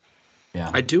favorites.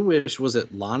 Yeah. I do wish, was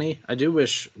it Lonnie? I do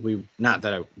wish not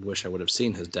that I wish I would have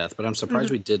seen his death, but I'm surprised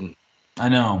we didn't. I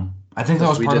know. I think that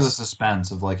was part of the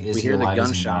suspense of like, is we he hear alive, the is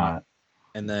he gunshot, not?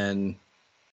 and then,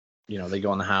 they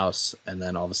go in the house, and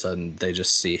then all of a sudden they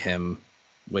just see him.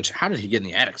 Which, how did he get in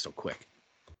the attic so quick?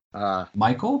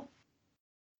 Michael?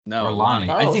 No, or Lonnie.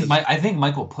 Both. I think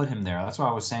Michael put him there. That's what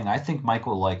I was saying. I think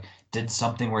Michael like did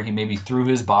something where he maybe threw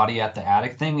his body at the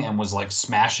attic thing and was like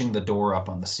smashing the door up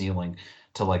on the ceiling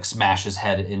to like smash his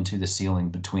head into the ceiling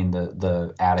between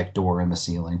the attic door and the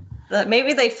ceiling.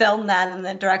 Maybe they filmed that and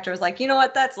the director was like, you know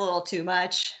what, that's a little too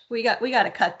much. We got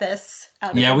to cut this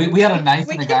out. Yeah, we had a knife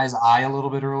in the guy's eye a little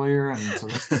bit earlier, and so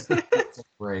let's take a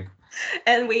break.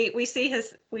 And we see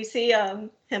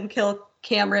him kill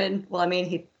Cameron. Well, I mean,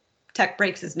 he tech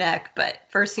breaks his neck, but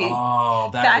first he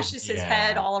bashes his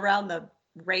head all around the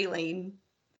railing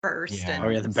first. Yeah.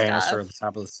 And the banister at the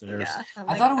top of the stairs. Yeah,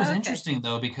 I thought it was interesting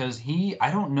though, because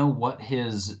I don't know what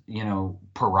his,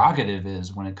 prerogative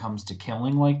is when it comes to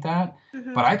killing like that.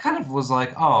 Mm-hmm. But I kind of was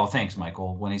like, oh, thanks,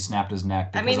 Michael, when he snapped his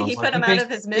neck. I mean, he put like, him out of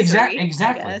his misery.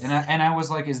 Exactly. And I was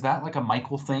like, is that like a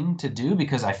Michael thing to do?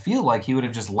 Because I feel like he would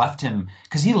have just left him,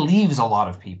 because he leaves a lot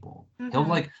of people.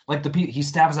 Mm-hmm. He'll he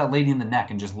stabs that lady in the neck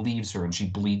and just leaves her and she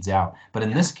bleeds out. But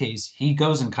in this case, he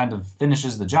goes and kind of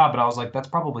finishes the job. But I was like, that's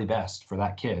probably best for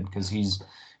that kid because he's,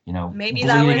 maybe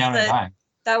bleeding out and dying.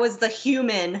 That was the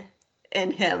human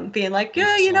in him being like,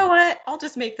 yeah, you know what? I'll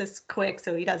just make this quick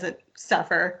so he doesn't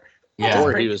suffer. Yeah.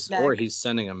 Or he's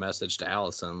sending a message to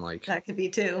Allison like that could be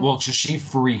too. Well, she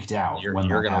freaked out. You're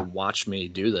gonna watch me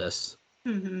do this.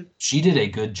 Mm-hmm. She did a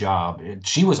good job.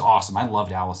 She was awesome. I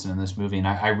loved Allison in this movie, and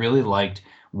I really liked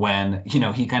when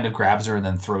he kind of grabs her and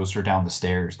then throws her down the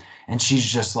stairs, and she's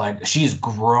just like she's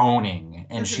groaning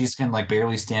and she's can like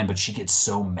barely stand, but she gets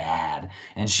so mad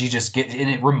and she just and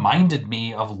it reminded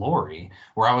me of Laurie,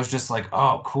 where I was just like,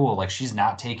 oh cool, like she's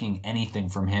not taking anything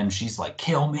from him. She's like,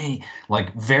 kill me,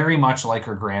 like very much like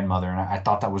her grandmother, and I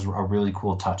thought that was a really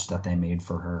cool touch that they made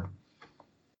for her.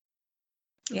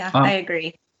 Yeah, I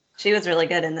agree. She was really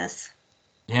good in this.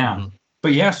 Yeah. Mm-hmm.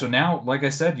 But yeah, so now, like I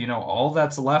said, all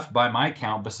that's left by my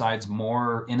count besides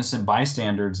more innocent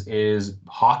bystanders is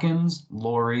Hawkins,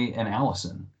 Laurie, and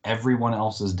Allison. Everyone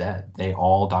else is dead. They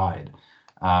all died.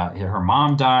 Her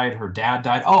mom died. Her dad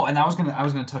died. Oh, and I was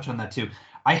gonna touch on that too.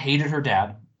 I hated her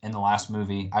dad in the last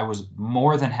movie. I was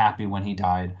more than happy when he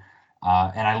died.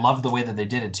 And I love the way that they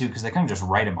did it too, because they kind of just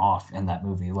write him off in that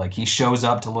movie. Like he shows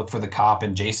up to look for the cop,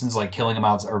 and Jason's like killing him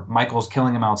outside, or Michael's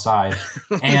killing him outside,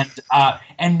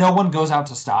 and no one goes out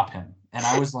to stop him. And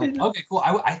I was like, okay, cool.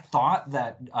 I thought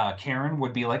that Karen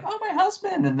would be like, oh, my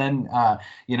husband, and then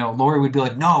Laurie would be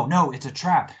like, no, it's a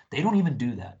trap. They don't even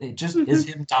do that. It just is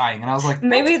him dying. And I was like,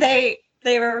 maybe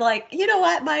they were like, you know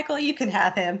what, Michael, you can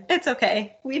have him. It's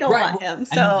okay. We don't want him.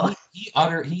 So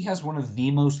he has one of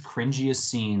the most cringiest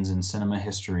scenes in cinema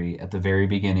history at the very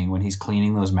beginning when he's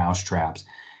cleaning those mouse traps.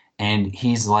 And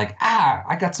he's like,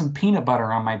 I got some peanut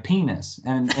butter on my penis.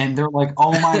 And they're like,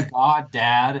 oh my God,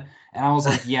 Dad. And I was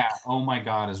like, yeah, oh my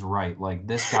God is right. Like,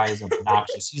 this guy is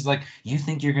obnoxious. He's like, you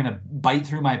think you're going to bite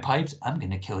through my pipes? I'm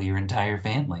going to kill your entire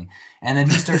family. And then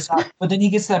he starts, but then he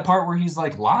gets to that part where he's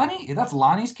like, Lonnie? That's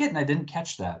Lonnie's kid? And I didn't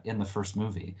catch that in the first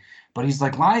movie. But he's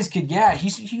like, Lonnie's kid, yeah, he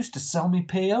used to sell me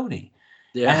peyote.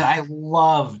 Yeah. And I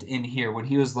loved in here when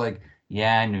he was like,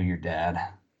 yeah, I knew your dad.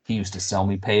 He used to sell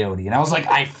me peyote. And I was like,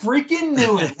 I freaking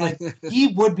knew it. Like, he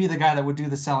would be the guy that would do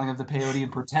the selling of the peyote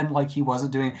and pretend like he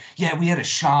wasn't doing it. Yeah, we had a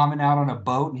shaman out on a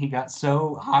boat, and he got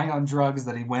so high on drugs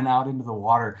that he went out into the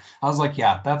water. I was like,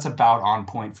 yeah, that's about on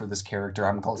point for this character.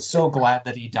 I'm so glad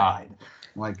that he died.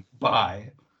 Like,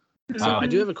 bye. So I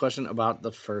do have a question about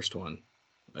the first one.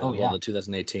 Oh, yeah. The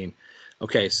 2018.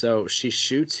 Okay, so she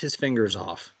shoots his fingers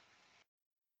off.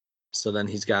 So then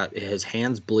he's got his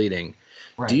hands bleeding.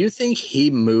 Right. Do you think he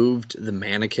moved the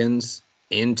mannequins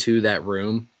into that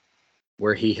room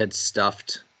where he had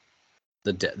stuffed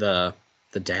the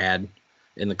dad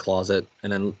in the closet,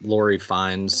 and then Laurie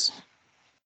finds?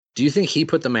 Do you think he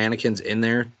put the mannequins in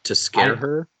there to scare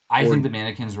her? I think the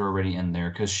mannequins were already in there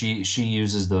because she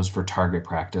uses those for target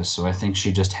practice. So I think she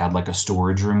just had like a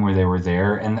storage room where they were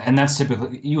there. And that's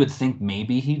typically, you would think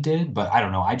maybe he did, but I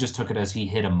don't know. I just took it as he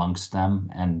hid amongst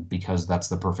them. And because that's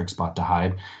the perfect spot to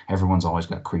hide, everyone's always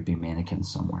got creepy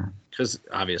mannequins somewhere. Because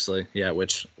obviously, yeah,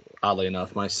 which oddly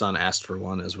enough, my son asked for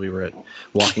one as we were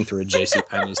walking through a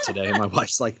JCPenney's today. And my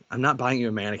wife's like, I'm not buying you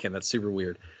a mannequin. That's super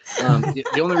weird.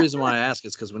 The only reason why I ask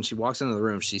is because when she walks into the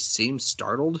room, she seems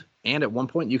startled. And at one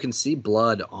point, you can see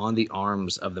blood on the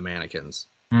arms of the mannequins.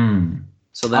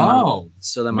 So then,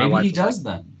 my maybe wife he does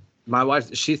then. My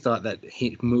wife, she thought that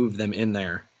he moved them in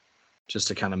there just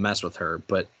to kind of mess with her.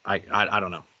 But I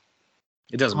don't know.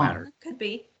 It doesn't matter. It could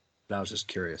be. But I was just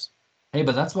curious. Hey,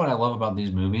 but that's what I love about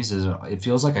these movies is it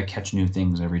feels like I catch new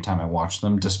things every time I watch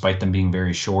them, despite them being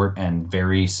very short and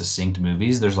very succinct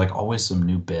movies. There's like always some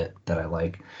new bit that I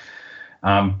like.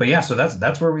 But yeah, so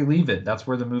that's where we leave it. That's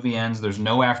where the movie ends. There's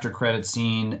no after credit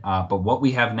scene. But what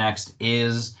we have next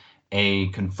is a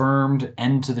confirmed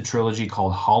end to the trilogy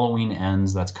called Halloween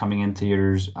Ends. That's coming in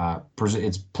theaters.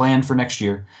 It's planned for next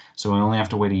year, so we only have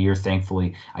to wait a year,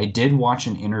 thankfully. I did watch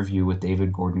an interview with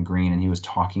David Gordon Green, and he was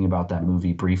talking about that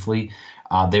movie briefly.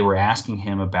 They were asking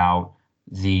him about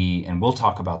and we'll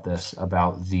talk about this,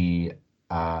 about the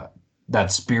that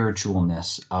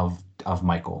spiritualness of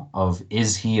Michael, of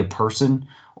is he a person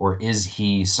or is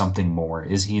he something more?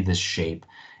 Is he this shape?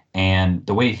 And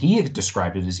the way he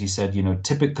described it is he said,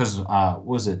 because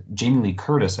was it Jamie Lee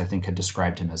Curtis, I think, had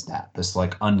described him as this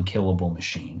like unkillable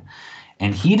machine.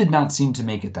 And he did not seem to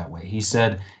make it that way. He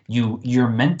said, you're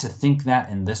meant to think that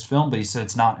in this film, but he said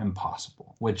it's not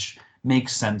impossible, which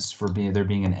makes sense for there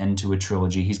being an end to a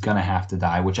trilogy. He's going to have to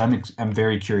die, which I'm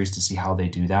very curious to see how they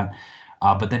do that.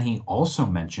 But then he also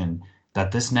mentioned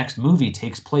that this next movie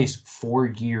takes place 4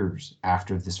 years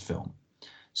after this film.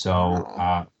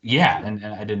 So yeah, and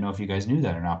I didn't know if you guys knew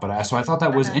that or not, but so I thought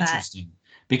that was interesting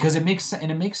because it makes sense, and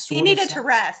it makes he needed to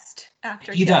rest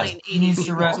after he killing does. He needs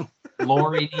to rest.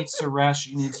 Laurie needs to rest.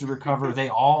 She needs to recover.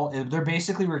 They're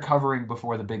basically recovering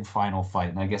before the big final fight,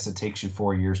 and I guess it takes you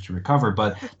 4 years to recover.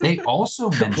 But they also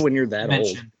mentioned when you're that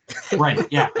old, right?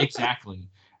 Yeah, exactly.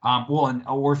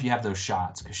 Or if you have those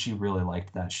shots, because she really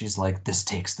liked that. She's like, "This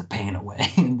takes the pain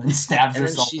away," and then stabs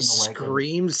herself in the leg. She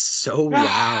screams so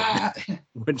loud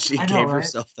when she gave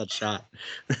herself that shot.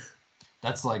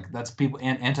 That's people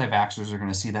and anti-vaxxers are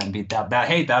going to see that and beat that.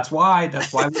 Hey, that's why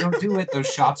we don't do it.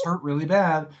 Those shots hurt really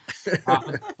bad.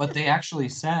 But they actually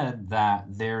said that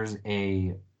there's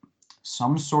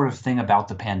some sort of thing about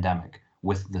the pandemic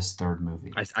with this third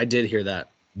movie. I did hear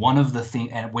that. One of the things,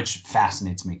 and which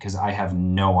fascinates me because I have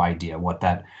no idea what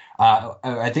that.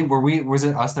 I think was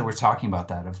it us that were talking about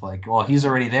that of like, well, he's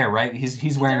already there, right?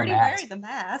 He's wearing a mask. Wearing the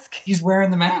mask. He's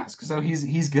wearing the mask, so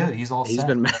he's good. He's all set.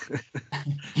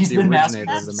 He's been masked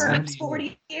for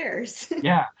 40 years.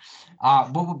 Yeah,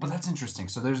 but that's interesting.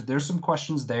 So there's some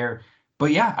questions there,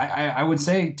 but yeah, I would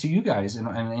say to you guys and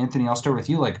Anthony, I'll start with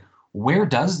you. Like, where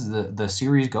does the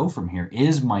series go from here?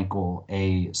 Is Michael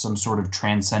some sort of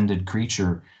transcended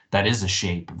creature that is a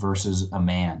shape versus a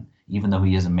man, even though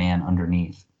he is a man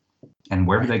underneath? And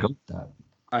where do they go with that?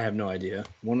 I have no idea.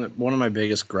 One of my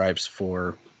biggest gripes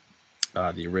for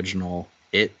the original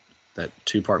It, that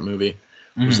 2-part movie,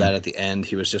 was that at the end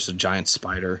he was just a giant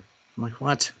spider. I'm like,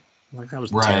 what? Like, that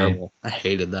was terrible. I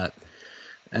hated that.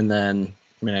 And then,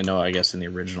 I guess in the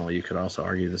original you could also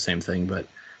argue the same thing, but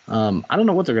I don't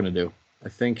know what they're going to do. I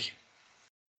think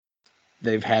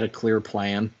they've had a clear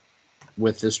plan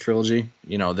with this trilogy.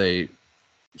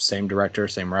 Same director,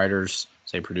 same writers,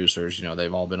 same producers.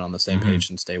 They've all been on the same page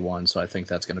since day one, so I think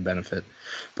that's going to benefit.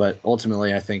 But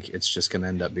ultimately, I think it's just going to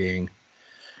end up being...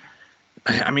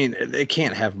 they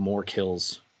can't have more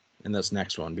kills in this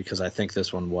next one because I think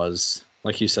this one was,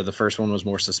 like you said, the first one was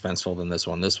more suspenseful than this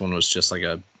one. This one was just like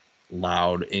a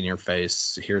loud in your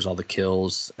face, here's all the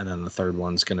kills, and then the third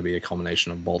one's going to be a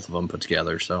culmination of both of them put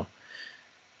together. So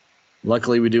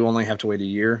luckily we do only have to wait a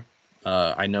year.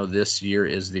 I know this year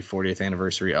is the 40th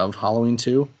anniversary of Halloween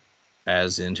 2,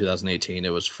 as in 2018 it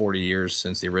was 40 years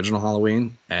since the original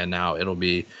Halloween, and now it'll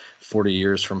be 40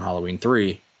 years from Halloween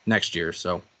 3 next year.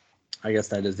 So I guess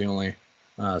that is the only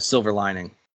silver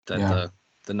lining, that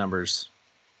the numbers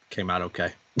came out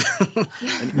okay.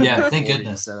 Yeah, thank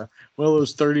goodness. Well, it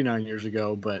was 39 years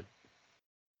ago, but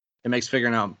it makes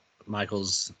figuring out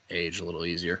Michael's age a little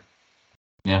easier.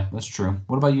 Yeah, that's true.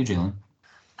 What about you, Jalen?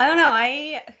 I don't know.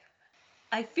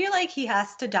 I feel like he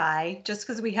has to die just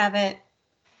because we haven't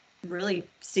really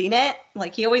seen it.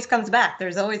 Like, he always comes back.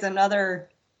 There's always another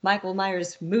Michael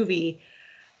Myers movie.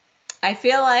 I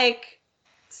feel like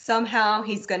somehow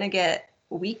he's going to get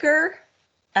weaker.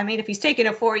 If he's taking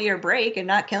a 4-year break and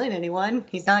not killing anyone,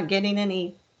 he's not getting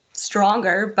any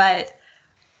stronger. But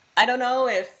I don't know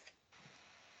if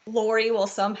Laurie will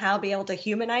somehow be able to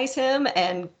humanize him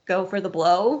and go for the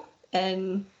blow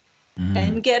and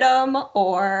get him,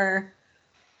 or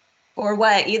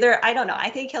what. I don't know. I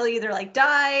think he'll either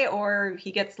die or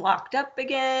he gets locked up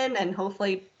again, and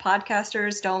hopefully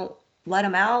podcasters don't let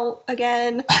him out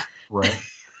again. Right.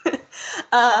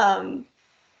 I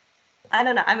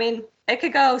don't know. It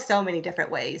could go so many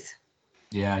different ways.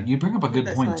 Yeah, you bring up a good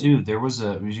point too. There was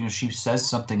she says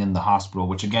something in the hospital,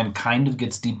 which again kind of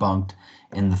gets debunked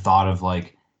in the thought of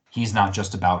he's not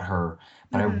just about her.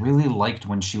 but I really liked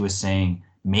when she was saying,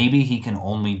 maybe he can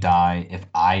only die if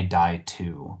I die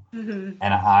too. And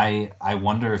I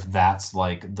wonder if that's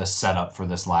like the setup for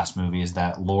this last movie, is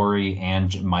that Laurie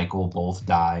and Michael both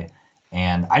die.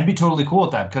 And I'd be totally cool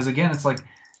with that, because again, it's like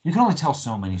you can only tell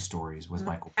so many stories with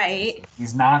Michael. Right.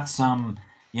 He's not some,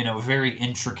 very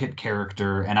intricate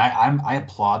character, and I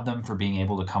applaud them for being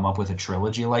able to come up with a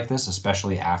trilogy like this,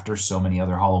 especially after so many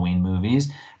other Halloween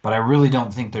movies. But I really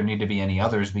don't think there need to be any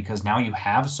others, because now you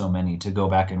have so many to go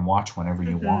back and watch whenever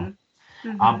you want.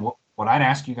 What I'd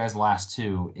ask you guys last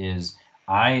too is,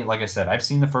 like I said, I've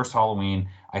seen the first Halloween.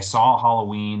 I saw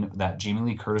Halloween that Jamie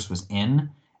Lee Curtis was in,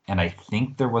 and I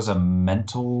think there was a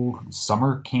mental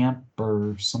summer camp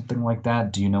or something like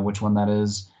that. Do you know which one that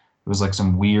is? It was like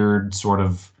some weird sort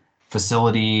of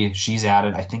facility. She's at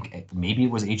it. I think maybe it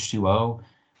was H2O.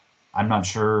 I'm not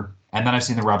sure. And then I've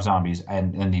seen the Rob Zombies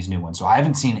and these new ones. So I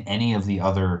haven't seen any of the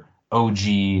other OG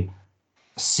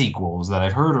sequels that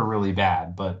I've heard are really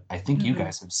bad, but I think you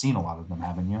guys have seen a lot of them,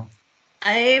 haven't you?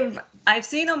 I've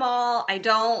seen them all. I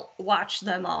don't watch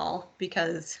them all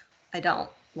because I don't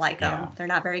like them. They're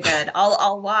not very good.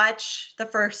 I'll watch the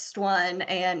first one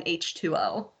and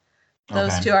H2O.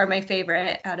 Those two are my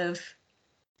favorite out of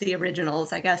the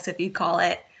originals, I guess, if you call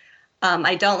it.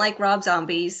 I don't like Rob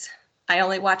Zombies. I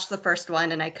only watched the first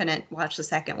one and I couldn't watch the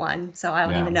second one, so I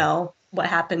don't even know what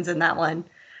happens in that one.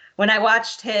 When I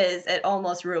watched his, it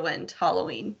almost ruined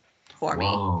Halloween for me.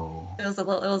 It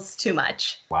was too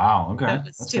much. Wow. Okay. It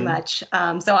was too much.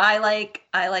 So I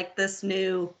like this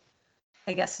new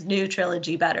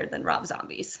trilogy better than Rob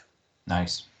Zombies.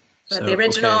 Nice. But the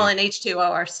original and H2O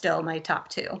are still my top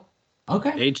two.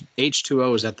 Okay.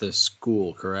 H2O is at the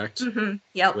school, correct?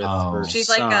 Yep. With she's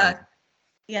son.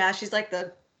 She's like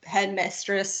the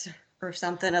headmistress or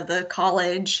something of the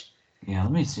college. Yeah,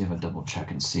 let me see if I double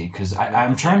check and see, because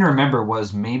I'm trying to remember.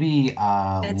 Was maybe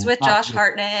it's with Josh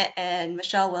Hartnett and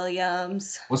Michelle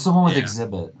Williams. What's the one with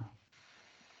Exhibit?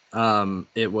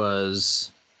 It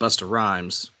was Busta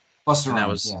Rhymes. Busta Rhymes. That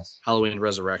was yes. Halloween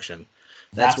Resurrection.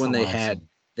 That's when they had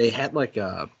like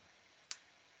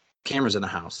cameras in the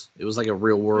house. It was like a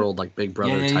real world, like Big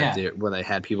Brother type deal, where they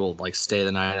had people like stay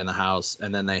the night in the house,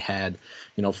 and then they had,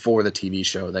 for the TV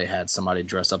show, they had somebody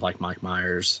dressed up like Mike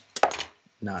Myers,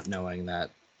 not knowing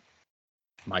that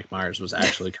Mike Myers was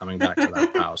actually coming back to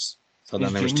that house. So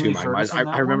then there was two Mike Myers.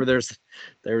 I remember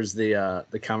there's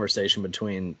the conversation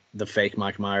between the fake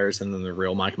Mike Myers and then the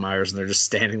real Mike Myers, and they're just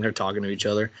standing there talking to each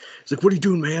other. It's like, what are you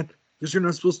doing, man? Because you're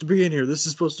not supposed to be in here. This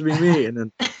is supposed to be me. And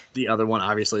then the other one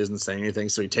obviously isn't saying anything,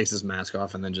 so he takes his mask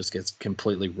off and then just gets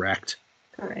completely wrecked.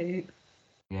 Right.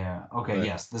 Yeah. Okay. But,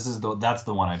 yes. That's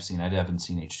the one I've seen. I haven't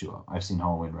seen H2O. I've seen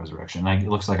Halloween Resurrection. It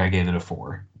looks like I gave it a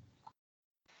 4.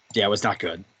 Yeah, it was not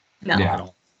good. No. Yeah. At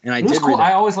all. And it was cool.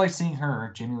 I always liked seeing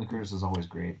her. Jamie Lee Curtis is always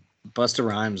great. Busta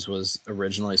Rhymes was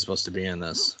originally supposed to be in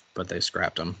this, but they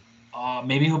scrapped him.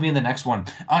 Maybe he'll be in the next one.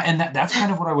 And that's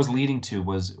kind of what I was leading to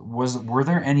were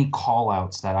there any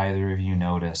call-outs that either of you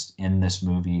noticed in this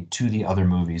movie to the other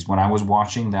movies? When I was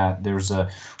watching that, there's a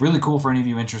really cool, for any of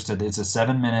you interested, it's a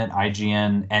 7-minute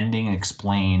IGN ending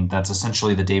explained. That's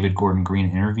essentially the David Gordon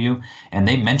Green interview. And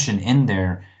they mention in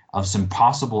there of some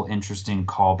possible interesting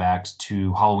callbacks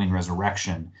to Halloween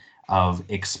Resurrection, of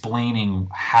explaining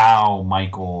how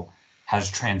Michael has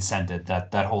transcended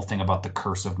that whole thing about the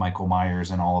curse of Michael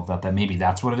Myers and all of that maybe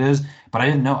that's what it is. But I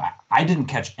didn't know. I didn't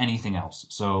catch anything else.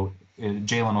 So,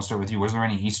 Jalen, I'll start with you. Was there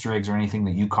any Easter eggs or anything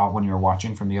that you caught when you were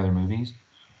watching from the other movies?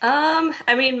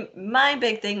 I mean, my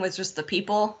big thing was just the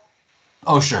people.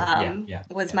 Oh, sure.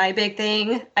 Was my big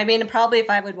thing. I mean, probably if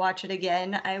I would watch it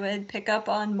again, I would pick up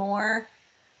on more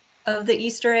of the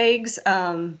Easter eggs.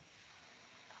 And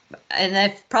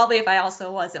if I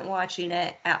also wasn't watching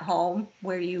it at home,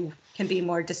 where you can be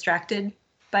more distracted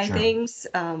by things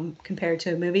compared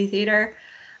to a movie theater.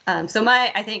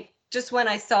 I think just when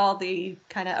I saw the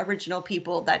kind of original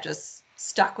people, that just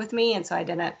stuck with me. And so I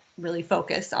didn't really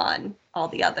focus on all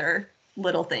the other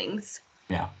little things.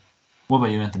 Yeah. What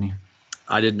about you, Anthony?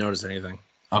 I didn't notice anything.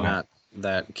 I'm not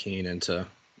that keen into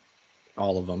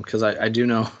all of them, because I do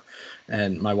know,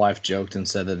 and my wife joked and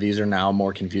said that these are now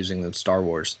more confusing than Star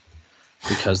Wars,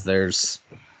 because there's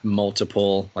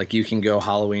multiple, like you can go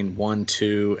Halloween 1,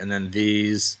 2, and then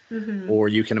these, or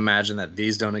you can imagine that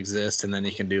these don't exist, and then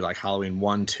you can do like Halloween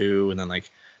 1, 2, and then like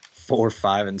 4,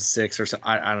 5, and 6 or so.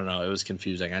 I don't know. It was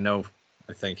confusing. I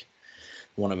think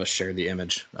one of us shared the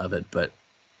image of it, but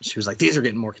she was like, these are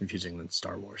getting more confusing than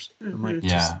Star Wars. I'm like,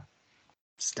 just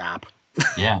stop.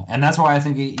 Yeah, and that's why I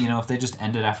think if they just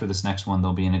ended after this next one,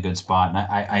 they'll be in a good spot. And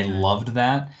I loved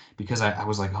that because I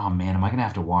was like, oh man, am I gonna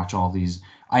have to watch all these?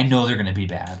 I know they're gonna be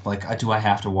bad. Like, do I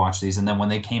have to watch these? And then when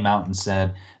they came out and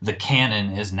said the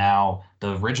canon is now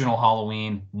the original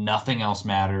Halloween, nothing else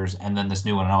matters, and then this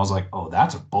new one, and I was like, oh,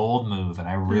 that's a bold move, and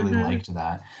I really liked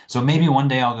that. So maybe one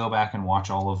day I'll go back and watch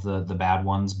all of the bad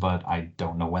ones, but I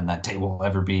don't know when that day will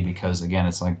ever be because again,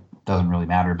 it's like doesn't really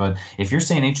matter. But if you're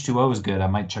saying H2O is good, I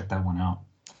might check that one out.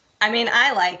 I mean,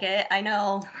 I like it. I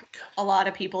know a lot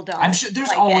of people don't. I'm sure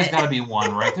there's always got to be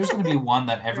one, right? There's going to be one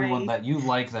that everyone Right. that you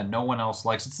like that no one else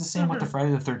likes. It's the same with the Friday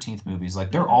the 13th movies.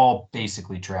 Like they're all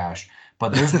basically trash,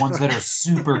 but there's ones that are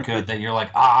super good that you're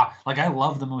like, like I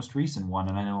love the most recent one,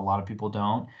 and I know a lot of people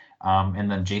don't.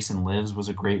 And then Jason Lives was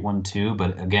a great one too,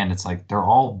 but again, it's like they're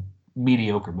all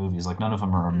mediocre movies. Like none of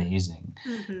them are amazing,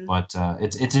 but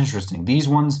it's interesting. These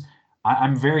ones,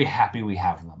 I'm very happy we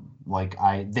have them. Like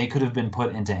they could have been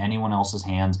put into anyone else's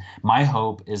hands. My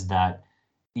hope is that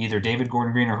either David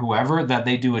Gordon Green or whoever that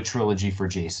they do a trilogy for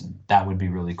Jason. That would be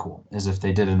really cool. Is if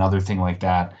they did another thing like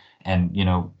that, and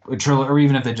a trilogy, or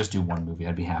even if they just do one movie,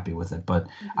 I'd be happy with it. But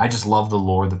I just love the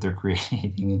lore that they're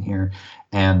creating in here,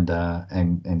 and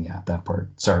yeah, that part.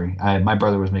 Sorry, my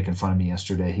brother was making fun of me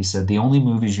yesterday. He said the only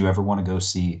movies you ever want to go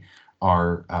see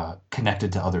are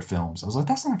connected to other films. I was like,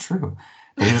 that's not true.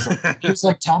 He was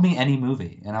like, tell me any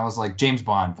movie. And I was like, James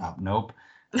Bond, nope.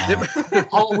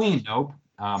 Halloween, nope.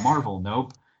 Marvel,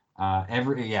 nope. So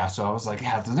I was like,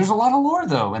 yeah, there's a lot of lore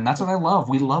though, and that's what I love.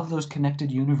 We love those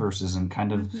connected universes and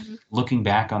kind of looking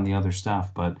back on the other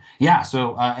stuff. But yeah,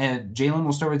 so Jalen,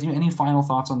 we'll start with you. Any final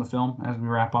thoughts on the film as we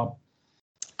wrap up?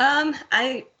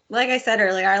 Like I said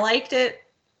earlier, I liked it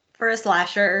for a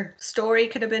slasher. Story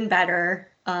could have been better.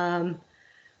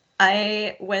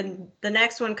 When the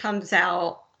next one comes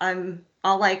out,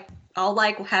 I'll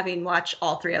like having watched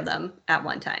all three of them at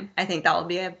one time. I think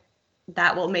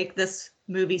that will make this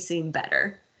movie seem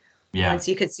better. Yeah. Once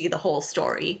you could see the whole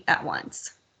story at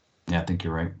once. Yeah, I think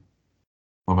you're right.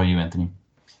 What about you, Anthony?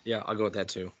 Yeah, I'll go with that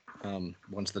too.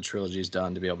 Once the trilogy's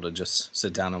done, to be able to just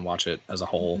sit down and watch it as a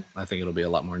whole, I think it'll be a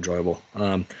lot more enjoyable.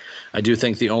 I do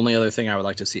think the only other thing I would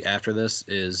like to see after this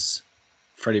is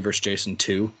Freddy vs. Jason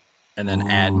 2. And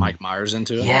then add Mike Myers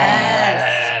into it.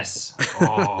 Yes.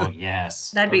 Oh,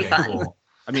 yes. That'd be fun. Cool.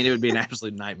 I mean, it would be an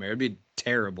absolute nightmare. It'd be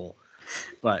terrible.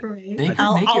 But they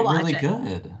could make it really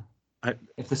good.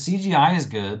 If the CGI is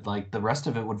good, like the rest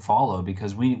of it would follow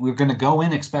because we're going to go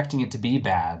in expecting it to be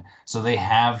bad. So they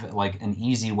have like an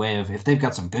easy way of, if they've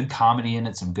got some good comedy in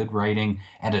it, some good writing,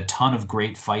 and a ton of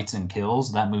great fights and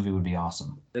kills, that movie would be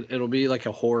awesome. It'll be like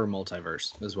a horror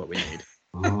multiverse is what we need.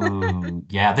 Ooh,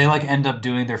 yeah, they like end up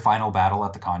doing their final battle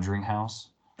at the Conjuring house.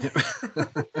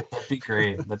 That'd be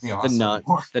great. That'd be awesome.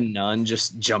 The nun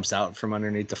just jumps out from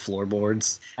underneath the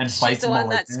floorboards and fights the one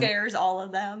that scares all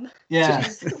of them. Yeah,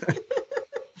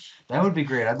 that would be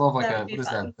great. I'd love what is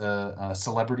that? The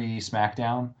Celebrity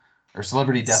Smackdown or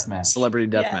Celebrity Deathmatch? Celebrity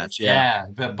Deathmatch. Yeah,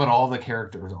 but all the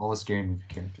characters, all the scary movie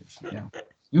characters. Yeah.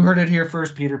 You heard it here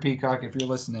first, Peter Peacock. If you're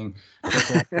listening,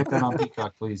 put that on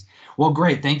Peacock, please. Well,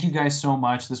 great. Thank you guys so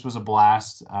much. This was a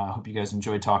blast. I hope you guys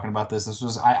enjoyed talking about this.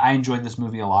 I enjoyed this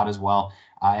movie a lot as well,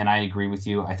 and I agree with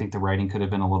you. I think the writing could have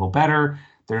been a little better.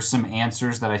 There's some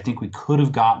answers that I think we could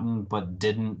have gotten but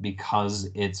didn't because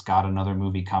it's got another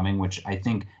movie coming, which I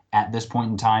think at this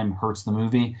point in time hurts the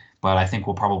movie, but I think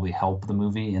will probably help the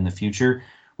movie in the future,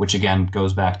 which again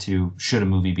goes back to should a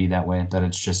movie be that way, that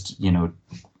it's just,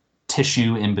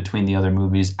 tissue in between the other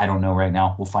movies. I don't know right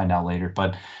now. We'll find out later.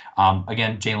 But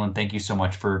again, Jalen, thank you so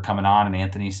much for coming on, and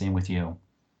Anthony, same with you.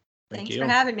 Thanks for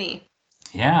having me.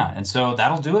 Yeah, and so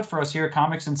that'll do it for us here at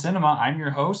Comics and Cinema. I'm your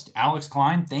host, Alex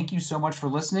Klein. Thank you so much for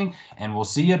listening, and we'll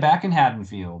see you back in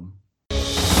Haddonfield.